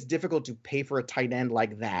always think it's difficult to pay for a tight end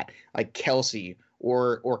like that, like Kelsey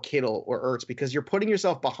or Kittle or Ertz, because you're putting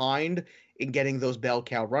yourself behind in getting those bell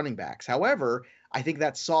cow running backs. However, I think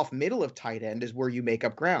that soft middle of tight end is where you make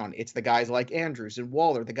up ground. It's the guys like Andrews and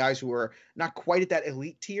Waller, the guys who are not quite at that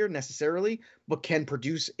elite tier necessarily, but can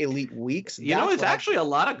produce elite weeks. It's actually a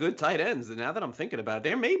lot of good tight ends. And now that I'm thinking about it,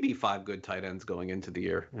 there may be 5 good tight ends going into the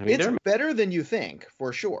year. I mean, it's better than you think,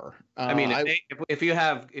 for sure. If you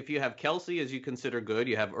have Kelsey, as you consider good,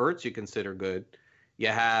 you have Ertz, you consider good. You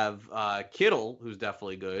have Kittle, who's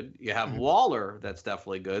definitely good. You have Waller, that's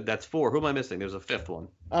definitely good. That's 4. Who am I missing? There's a 5th one.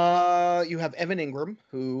 You have Evan Ingram,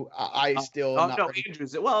 who I still not ready.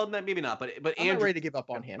 Andrews. Well, maybe not, but I'm not ready to give up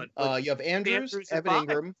on him. But you have Andrews Evan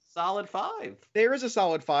Ingram. Solid 5. There is a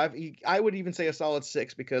solid 5. I would even say a solid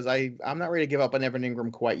 6 because I'm not ready to give up on Evan Ingram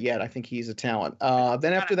quite yet. I think he's a talent.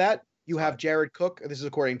 Then after that, you have Jared Cook. This is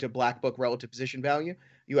according to Black Book relative position value.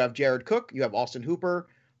 You have Jared Cook. You have Austin Hooper,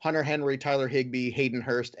 Hunter Henry, Tyler Higbee, Hayden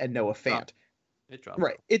Hurst, and Noah Fant. It drops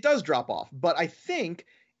right. off. It does drop off. But I think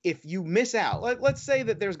if you miss out, let's say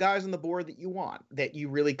that there's guys on the board that you want, that you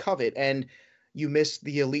really covet, and you miss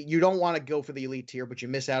the elite. You don't want to go for the elite tier, but you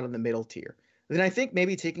miss out on the middle tier. Then I think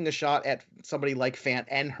maybe taking a shot at somebody like Fant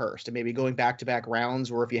and Hurst, and maybe going back-to-back rounds,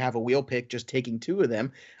 or if you have a wheel pick, just taking 2 of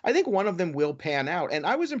them. I think one of them will pan out. And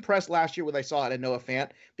I was impressed last year when I saw it at Noah Fant,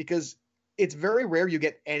 because it's very rare you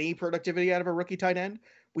get any productivity out of a rookie tight end.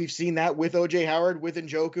 We've seen that with O.J. Howard, with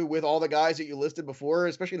Njoku, with all the guys that you listed before,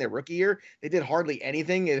 especially in their rookie year. They did hardly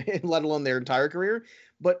anything, let alone their entire career.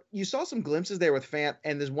 But you saw some glimpses there with Fant,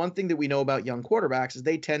 and there's one thing that we know about young quarterbacks is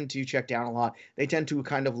they tend to check down a lot. They tend to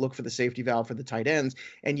kind of look for the safety valve for the tight ends,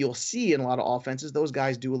 and you'll see in a lot of offenses those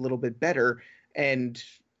guys do a little bit better, and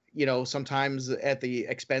sometimes at the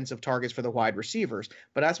expense of targets for the wide receivers.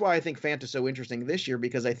 But that's why I think Fant is so interesting this year,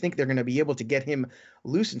 because I think they're going to be able to get him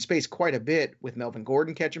loose in space quite a bit with Melvin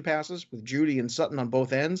Gordon catching passes, with Judy and Sutton on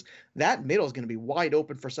both ends. That middle is going to be wide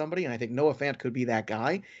open for somebody, and I think Noah Fant could be that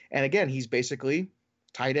guy. And again, he's basically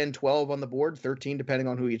tight end 12 on the board, 13 depending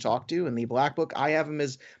on who you talk to. In the Black Book, I have him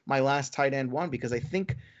as my last tight end 1 because I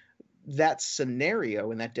think that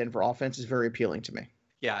scenario in that Denver offense is very appealing to me.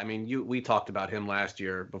 Yeah, I mean, we talked about him last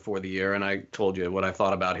year before the year, and I told you what I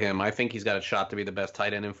thought about him. I think he's got a shot to be the best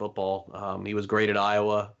tight end in football. He was great at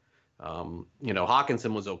Iowa.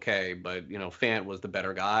 Hawkinson was okay, but, Fant was the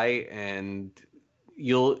better guy. And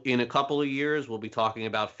in a couple of years, we'll be talking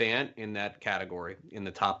about Fant in that category, in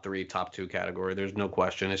the top 3, top 2 category. There's no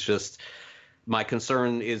question. It's just my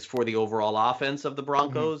concern is for the overall offense of the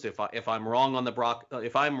Broncos. Mm-hmm. If I'm wrong on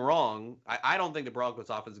if I'm wrong, I don't think the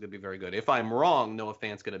Broncos offense is going to be very good. If I'm wrong, Noah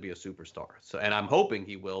Fant's going to be a superstar. So, and I'm hoping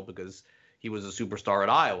he will, because he was a superstar at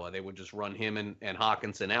Iowa. They would just run him and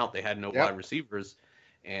Hawkinson out. They had no wide receivers,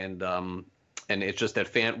 and it's just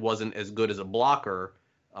that Fant wasn't as good as a blocker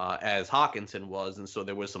as Hawkinson was, and so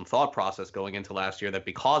there was some thought process going into last year that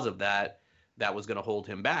because of that was going to hold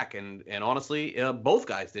him back. And honestly, both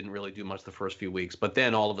guys didn't really do much the first few weeks. But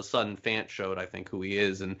then all of a sudden, Fant showed, I think, who he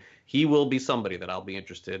is. And he will be somebody that I'll be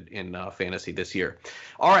interested in fantasy this year.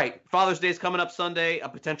 All right, Father's Day is coming up Sunday. A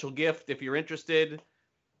potential gift if you're interested.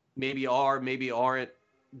 Maybe are, maybe aren't.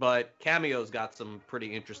 But Cameo's got some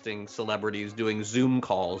pretty interesting celebrities doing Zoom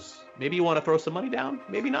calls. Maybe you want to throw some money down.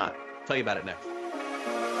 Maybe not. I'll tell you about it next.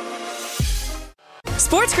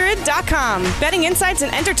 SportsGrid.com. Betting insights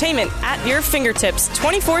and entertainment at your fingertips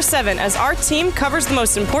 24/7 as our team covers the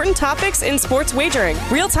most important topics in sports wagering.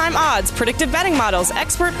 Real-time odds, predictive betting models,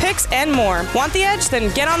 expert picks, and more. Want the edge?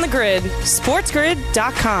 Then get on the grid.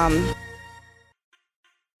 SportsGrid.com.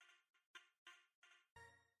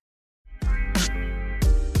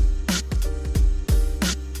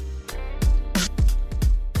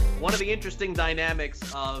 One of the interesting dynamics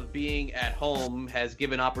of being at home has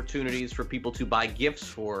given opportunities for people to buy gifts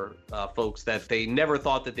for folks that they never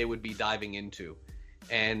thought that they would be diving into.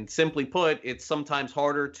 And simply put, it's sometimes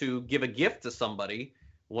harder to give a gift to somebody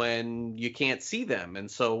when you can't see them. And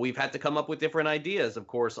so we've had to come up with different ideas. Of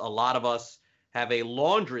course, a lot of us have a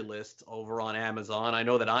laundry list over on Amazon. I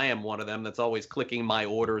know that I am one of them that's always clicking my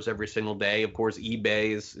orders every single day. Of course,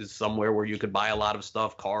 eBay is somewhere where you could buy a lot of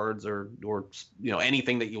stuff, cards or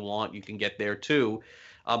anything that you want, you can get there too.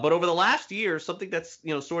 But over the last year, something that's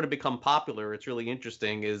sort of become popular, it's really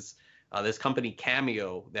interesting, is this company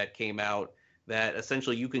Cameo that came out, that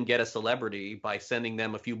essentially you can get a celebrity by sending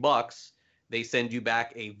them a few bucks. They send you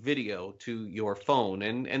back a video to your phone,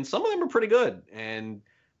 and some of them are pretty good. And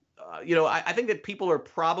I think that people are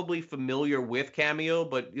probably familiar with Cameo,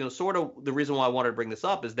 but sort of the reason why I wanted to bring this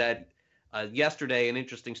up is that yesterday an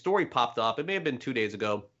interesting story popped up. It may have been 2 days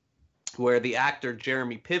ago, where the actor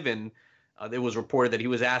Jeremy Piven, it was reported that he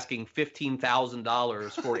was asking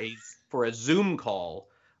 $15,000 for a Zoom call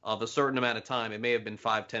of a certain amount of time. It may have been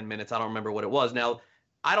 5-10 minutes. I don't remember what it was. Now,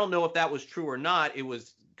 I don't know if that was true or not. It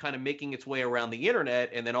was kind of making its way around the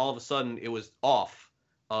internet, and then all of a sudden it was off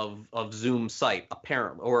of Zoom site,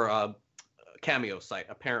 apparently, or Cameo site,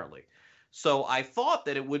 apparently. So I thought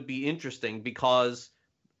that it would be interesting because,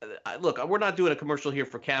 look, we're not doing a commercial here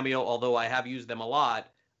for Cameo, although I have used them a lot.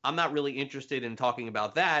 I'm not really interested in talking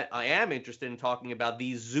about that. I am interested in talking about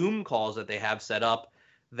these Zoom calls that they have set up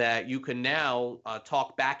that you can now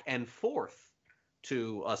talk back and forth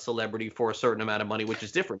to a celebrity for a certain amount of money, which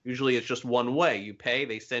is different. Usually it's just one way. You pay,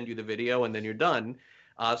 they send you the video, and then you're done.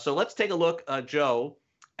 So let's take a look, Joe,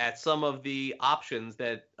 at some of the options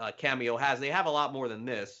that Cameo has. They have a lot more than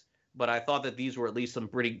this, but I thought that these were at least some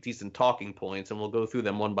pretty decent talking points, and we'll go through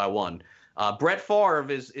them one by one. Brett Favre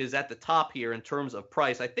is at the top here in terms of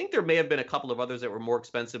price. I think there may have been a couple of others that were more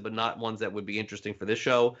expensive, but not ones that would be interesting for this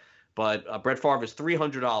show. But Brett Favre is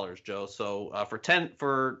 $300, Joe. So for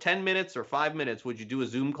 10 minutes or 5 minutes, would you do a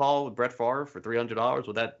Zoom call with Brett Favre for $300?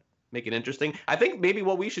 Would that make it interesting? I think maybe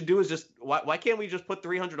what we should do is just why can't we just put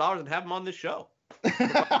 $300 and have him on this show? That's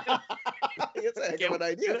a heck of an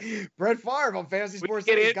idea. Brett Favre on Fantasy Sports.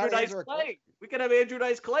 We could have Andrew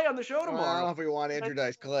Dice Clay on the show tomorrow. I don't know if we want Andrew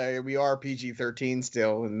Dice Clay. We are PG-13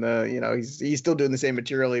 still, and he's still doing the same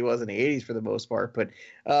material he was in the 80s for the most part. But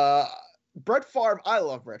Brett Favre, I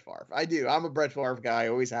love Brett Favre. I do. I'm a Brett Favre guy.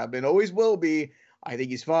 Always have been. Always will be. I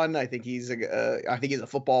think he's fun. I think he's a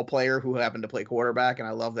football player who happened to play quarterback, and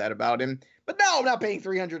I love that about him. But no, I'm not paying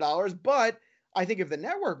 $300. But I think if the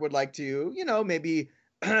network would like to, maybe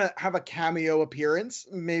have a cameo appearance,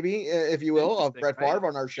 maybe, if you will, of Brett Favre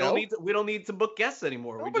on our show. We don't need to book guests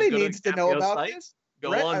anymore. Nobody needs to know about this.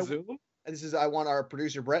 Go Brett, on Zoom. I want our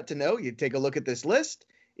producer Brett to know. You take a look at this list.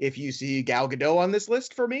 If you see Gal Gadot on this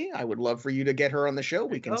list for me, I would love for you to get her on the show.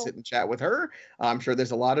 We can sit and chat with her. I'm sure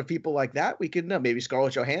there's a lot of people like that. We can maybe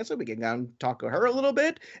Scarlett Johansson. We can go and talk to her a little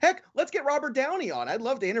bit. Heck, let's get Robert Downey on. I'd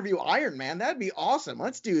love to interview Iron Man. That'd be awesome.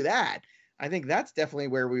 Let's do that. I think that's definitely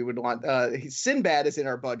where we would want. Sinbad is in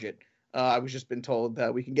our budget. I was just been told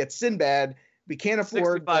that we can get Sinbad. We can't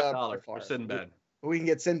afford $65 for Sinbad. We can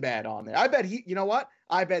get Sinbad on there. I bet you know what?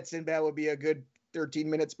 I bet Sinbad would be a good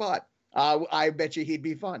 13-minute spot. I bet you he'd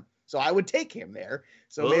be fun. So I would take him there.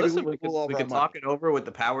 So maybe we could talk it over with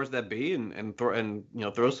the powers that be and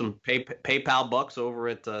throw some PayPal bucks over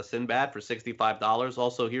at Sinbad for $65.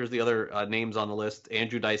 Also, here's the other names on the list: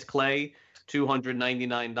 Andrew Dice Clay,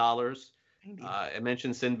 $299. I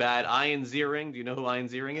mentioned Sinbad. Ian Ziering. Do you know who Ian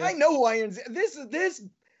Ziering is? I know who Ian. This.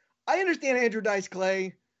 I understand Andrew Dice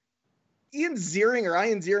Clay. Ian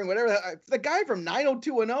Ziering, whatever. The guy from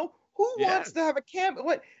 90210. Who wants to have a camp?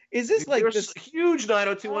 What is this like? This huge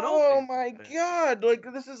 90210. Oh my God! Like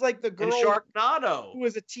this is like the girl in Sharknado, who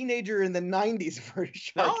was a teenager in the 90s for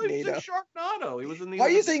Sharknado. No, he was in Sharknado. He was in the. Why are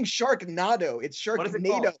you saying Sharknado? It's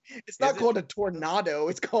Sharknado. It's not called a tornado.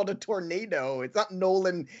 It's called a tornado. It's not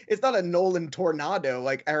Nolan. It's not a Nolan tornado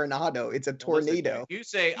like Arenado. It's a tornado. Listen, you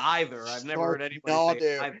say either. I've never heard anybody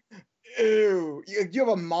say either. Ew! You have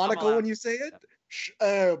a monocle when you say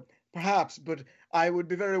it. Perhaps, but I would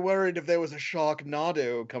be very worried if there was a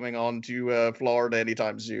Sharknado coming on to Florida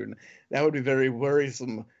anytime soon. That would be very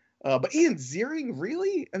worrisome. But Ian Ziering,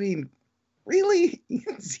 really? I mean, Really?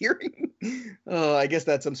 Ian Ziering? Oh, I guess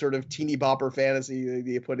that's some sort of teeny bopper fantasy that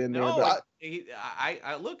you put in there. No, But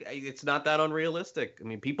I look, it's not that unrealistic. I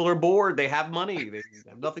mean, people are bored. They have money. They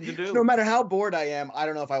have nothing to do. no matter how bored I am, I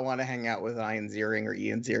don't know if I want to hang out with Ian Ziering or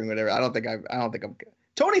Ian Ziering, whatever. I don't think I'm.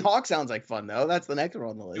 Tony Hawk sounds like fun though. That's the next one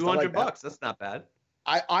on the list. $200 bucks. That's not bad.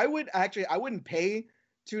 I wouldn't pay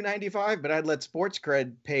 $295, but I'd let Sports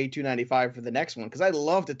Cred pay $295 for the next one because I'd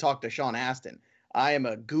love to talk to Sean Astin. I am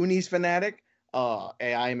a Goonies fanatic. I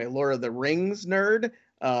am a Lord of the Rings nerd.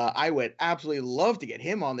 I would absolutely love to get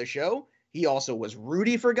him on the show. He also was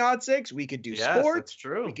Rudy, for God's sakes. We could do sports. That's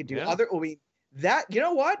true. We could do other. I mean, that, you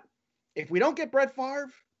know what? If we don't get Brett Favre,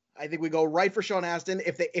 I think we go right for Sean Astin.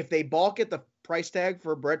 If they balk at the price tag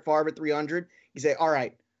for Brett Favre at $300, you say, all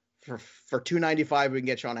right, for $295 we can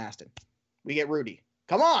get Sean Astin. We get Rudy.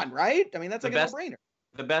 Come on, right? I mean, that's like a no-brainer.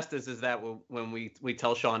 The best is that when we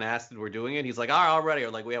tell Sean Astin we're doing it, he's like, all right, already.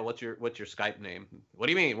 Or like, yeah, what's your Skype name? What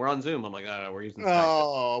do you mean? We're on Zoom. I'm like, no, we're using Skype.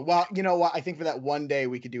 Oh, well, you know what? I think for that one day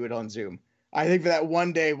we could do it on Zoom. I think for that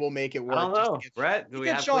one day we'll make it work. I don't know. Brett, do we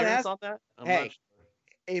have clearance on that? Hey,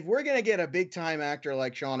 if we're going to get a big-time actor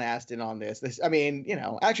like Sean Astin on this, I mean, you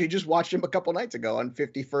know, actually just watched him a couple nights ago on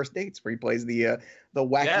 50 First Dates where he plays the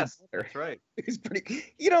wacky Yes, brother. that's right. He's pretty,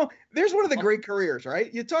 you know, there's one of the great careers,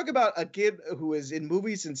 right? You talk about a kid who was in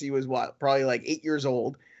movies since he was probably like 8 years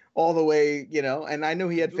old, all the way, you know, and I know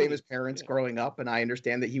he had famous parents growing up, and I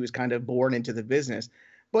understand that he was kind of born into the business.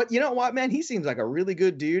 But you know what, man? He seems like a really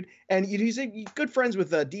good dude. And he's good friends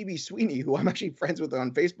with DB Sweeney, who I'm actually friends with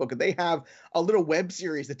on Facebook. And they have a little web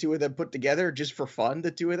series the two of them put together just for fun, the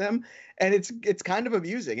two of them. And it's kind of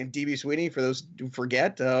amusing. And DB Sweeney, for those who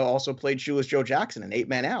forget, also played Shoeless Joe Jackson in 8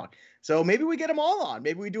 Man Out. So maybe we get them all on.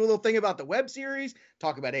 Maybe we do a little thing about the web series,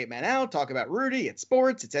 talk about 8 Man Out, talk about Rudy. It's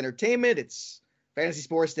sports, it's entertainment, it's fantasy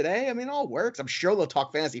sports today. I mean, it all works. I'm sure they'll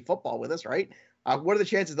talk fantasy football with us, right? What are the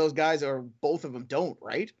chances those guys or both of them don't,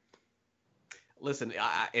 right? Listen,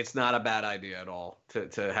 it's not a bad idea at all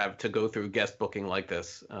to have to go through guest booking like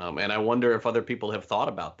this. And I wonder if other people have thought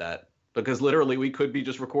about that, because literally we could be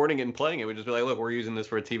just recording it and playing it. We'd just be like, look, we're using this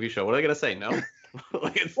for a TV show. What are they going to say? No?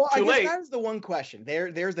 Like, it's well, too I guess late. that is the one question.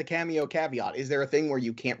 There's the Cameo caveat. Is there a thing where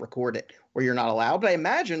you can't record it, where you're not allowed? But I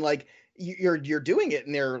imagine like you're doing it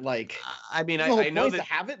and they're like, I mean, I know that to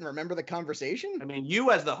have it and remember the conversation. I mean,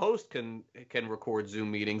 you as the host can record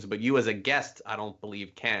Zoom meetings, but you as a guest, I don't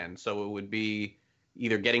believe can. So it would be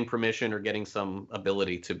either getting permission or getting some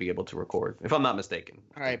ability to be able to record, if I'm not mistaken.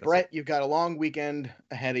 All right, Brett, you've got a long weekend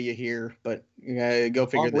ahead of you here, but you gotta go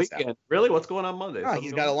figure this out. Really? What's going on Monday? No,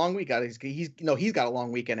 he's got a long weekend. He's got a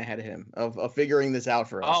long weekend ahead of him of figuring this out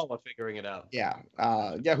for us. Oh, of figuring it out. Yeah.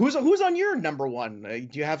 Who's on your number one?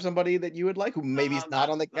 Do you have somebody that you would like who maybe is not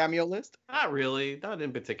on the Cameo list? Not really. Not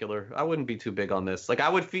in particular. I wouldn't be too big on this. Like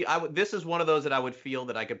this is one of those that I would feel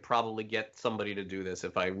that I could probably get somebody to do this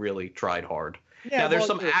if I really tried hard. Yeah, now, there's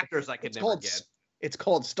some actors I could never get. It's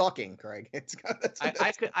called stalking, Craig.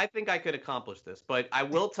 I think I could accomplish this, but I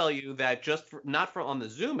will tell you that not on the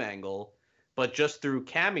Zoom angle, but just through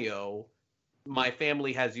Cameo, my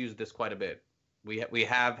family has used this quite a bit. We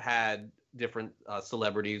have had different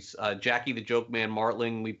celebrities. Jackie the Joke Man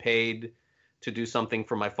Martling, we paid to do something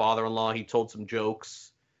for my father-in-law. He told some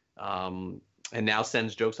jokes. And now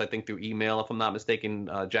sends jokes, I think, through email, if I'm not mistaken.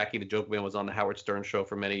 Jackie the Joke Man was on the Howard Stern show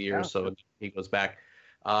for many years, so he goes back.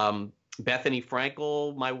 Bethany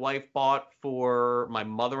Frankel, my wife bought for my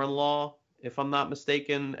mother-in-law, if I'm not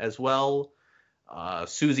mistaken, as well.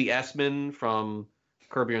 Susie Essman from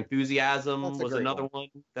Curb Your Enthusiasm was another one.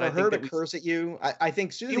 For her to curse at you, I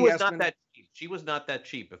think Susie was Essman... not that cheap. She was not that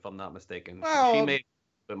cheap, if I'm not mistaken. Well, she made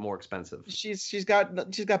it more expensive. She's got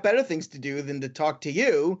better things to do than to talk to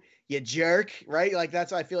you jerk, right? Like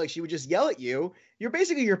I feel like she would just yell at you. You're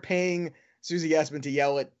paying Susie Essman to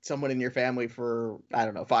yell at someone in your family for, I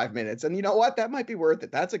don't know, 5 minutes. And you know what? That might be worth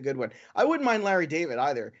it. That's a good one. I wouldn't mind Larry David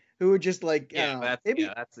either, who would just like, maybe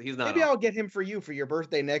I'll get him for you for your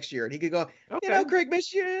birthday next year. And he could go, Craig,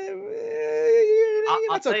 miss you.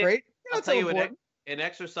 That's so great. I'll tell you an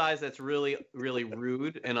exercise that's really, really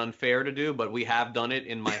rude and unfair to do, but we have done it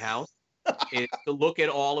in my house. Is to look at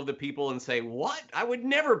all of the people and say, what? I would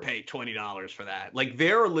never pay $20 for that. Like,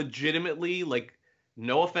 there are legitimately, like,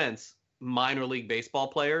 no offense, minor league baseball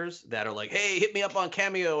players that are like, hey, hit me up on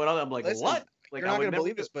Cameo. And I'm like, listen, what? Like, you're not going to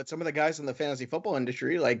believe this, but some of the guys in the fantasy football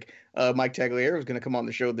industry, like Mike Tagliere, who's going to come on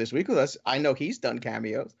the show this week with us. I know he's done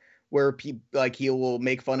cameos where he will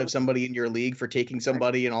make fun of somebody in your league for taking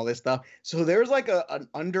somebody and all this stuff. So there's like an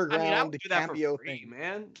underground I would do that cameo for free, thing,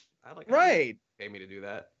 man. Right. pay me to do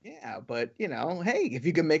that. Yeah, but hey, if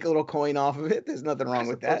you can make a little coin off of it, there's nothing wrong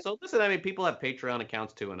with that. So listen, I mean, people have Patreon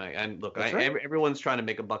accounts too, and look, everyone's trying to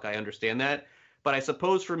make a buck. I understand that, but I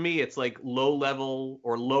suppose for me, it's like low level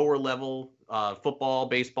or lower level football,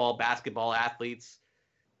 baseball, basketball athletes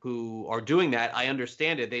who are doing that. I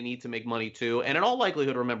understand it. They need to make money too, and in all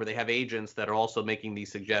likelihood, remember, they have agents that are also making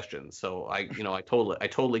these suggestions. So I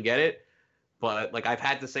totally get it. But like I've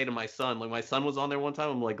had to say to my son, like my son was on there one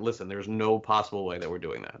time, I'm like, listen, there's no possible way that we're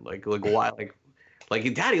doing that. Like why?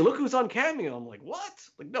 Like, Daddy, look who's on Cameo. I'm like, what?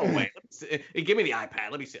 Like, no way. Give me the iPad.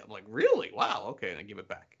 Let me see. I'm like, really? Wow. Okay, and I give it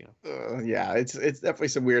back. Yeah, it's definitely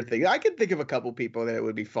some weird thing. I can think of a couple people that it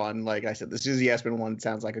would be fun. Like I said, the Susie Essman one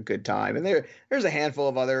sounds like a good time, and there's a handful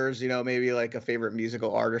of others. Maybe like a favorite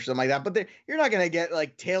musical art or something like that. But you're not gonna get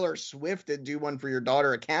like Taylor Swift to do one for your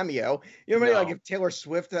daughter, a cameo. Maybe like if Taylor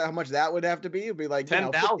Swift, how much that would have to be? It'd be like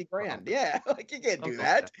 $10,000. Yeah, like you can't do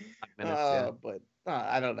that. But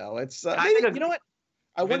I don't know. It's maybe, you know what?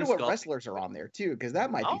 I wonder what wrestlers are on there too, because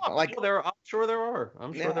that might be fun. Like, I'm sure there are.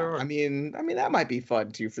 I mean, that might be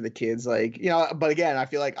fun too for the kids. Like, But again, I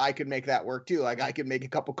feel like I could make that work too. Like, I could make a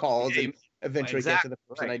couple calls and eventually get to the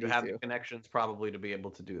person I need to. You have the connections probably to be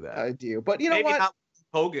able to do that. I do, but maybe what? Not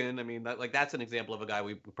Hogan. I mean, that's an example of a guy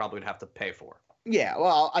we probably would have to pay for. Yeah,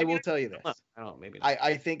 well, I will tell you this. I don't know, maybe.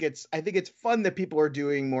 I think it's fun that people are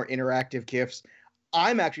doing more interactive gifts.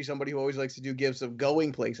 I'm actually somebody who always likes to do gifts of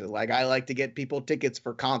going places. Like I like to get people tickets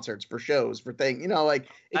for concerts, for shows, for things, like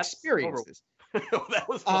experiences. That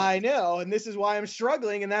was fun. I know, and this is why I'm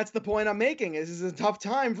struggling, and that's the point I'm making. This is a tough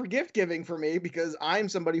time for gift giving for me because I'm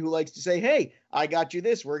somebody who likes to say, "Hey, I got you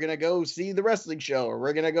this. We're gonna go see the wrestling show, or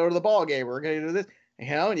we're gonna go to the ball game, or we're gonna do this."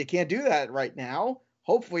 And you can't do that right now.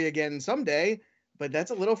 Hopefully, again someday. But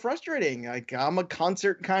that's a little frustrating. Like I'm a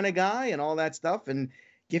concert kind of guy and all that stuff, and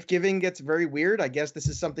gift giving gets very weird. I guess this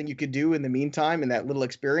is something you could do in the meantime in that little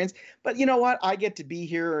experience. But you know what? I get to be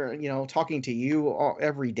here, talking to you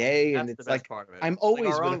every day, and it's like part of it. I'm always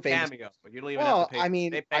like our with own a famous. Cameo, but you don't even have to pay. I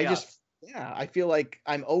mean, I feel like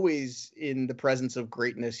I'm always in the presence of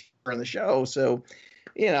greatness here on the show. So,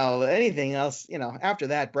 anything else, after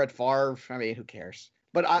that, Brett Favre. I mean, who cares?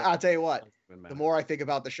 But I'll tell you what. The more I think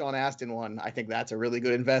about the Sean Astin one, I think that's a really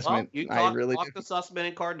good investment. Well, talk to Sussman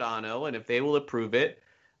and Cardano, and if they will approve it.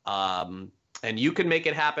 And you can make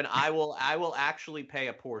it happen. I will actually pay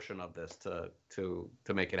a portion of this to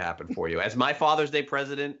make it happen for you as my Father's Day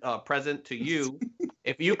present to you.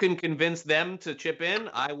 If you can convince them to chip in,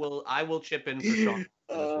 I will chip in for Sean.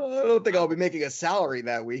 I don't think I'll be making a salary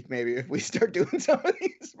that week. Maybe if we start doing some of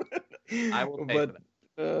these. I will pay for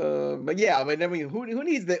that. But yeah, I mean, who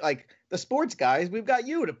needs the sports guys? We've got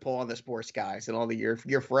you to pull on the sports guys and all your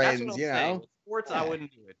friends. With sports, I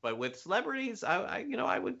wouldn't do it, but with celebrities, I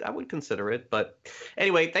would consider it. But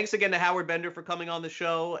anyway, thanks again to Howard Bender for coming on the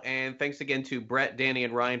show, and thanks again to Brett, Danny,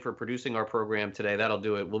 and Ryan for producing our program today. That'll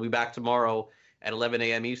do it. We'll be back tomorrow at 11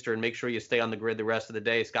 a.m. Eastern. Make sure you stay on the grid the rest of the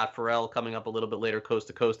day. Scott Farrell coming up a little bit later, Coast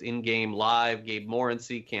to Coast, in-game live. Gabe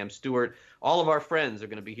Morency, Cam Stewart. All of our friends are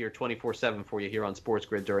going to be here 24/7 for you here on Sports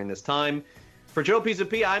Grid during this time. For Joe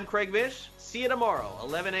Pisapia, I'm Craig Mish. See you tomorrow,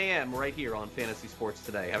 11 a.m. right here on Fantasy Sports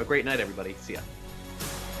Today. Have a great night, everybody. See ya.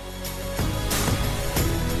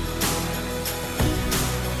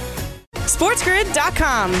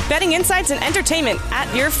 SportsGrid.com. Betting insights and entertainment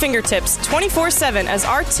at your fingertips 24/7 as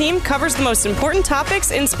our team covers the most important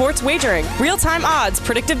topics in sports wagering. Real-time odds,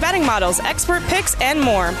 predictive betting models, expert picks, and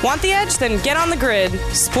more. Want the edge? Then get on the grid.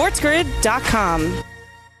 SportsGrid.com.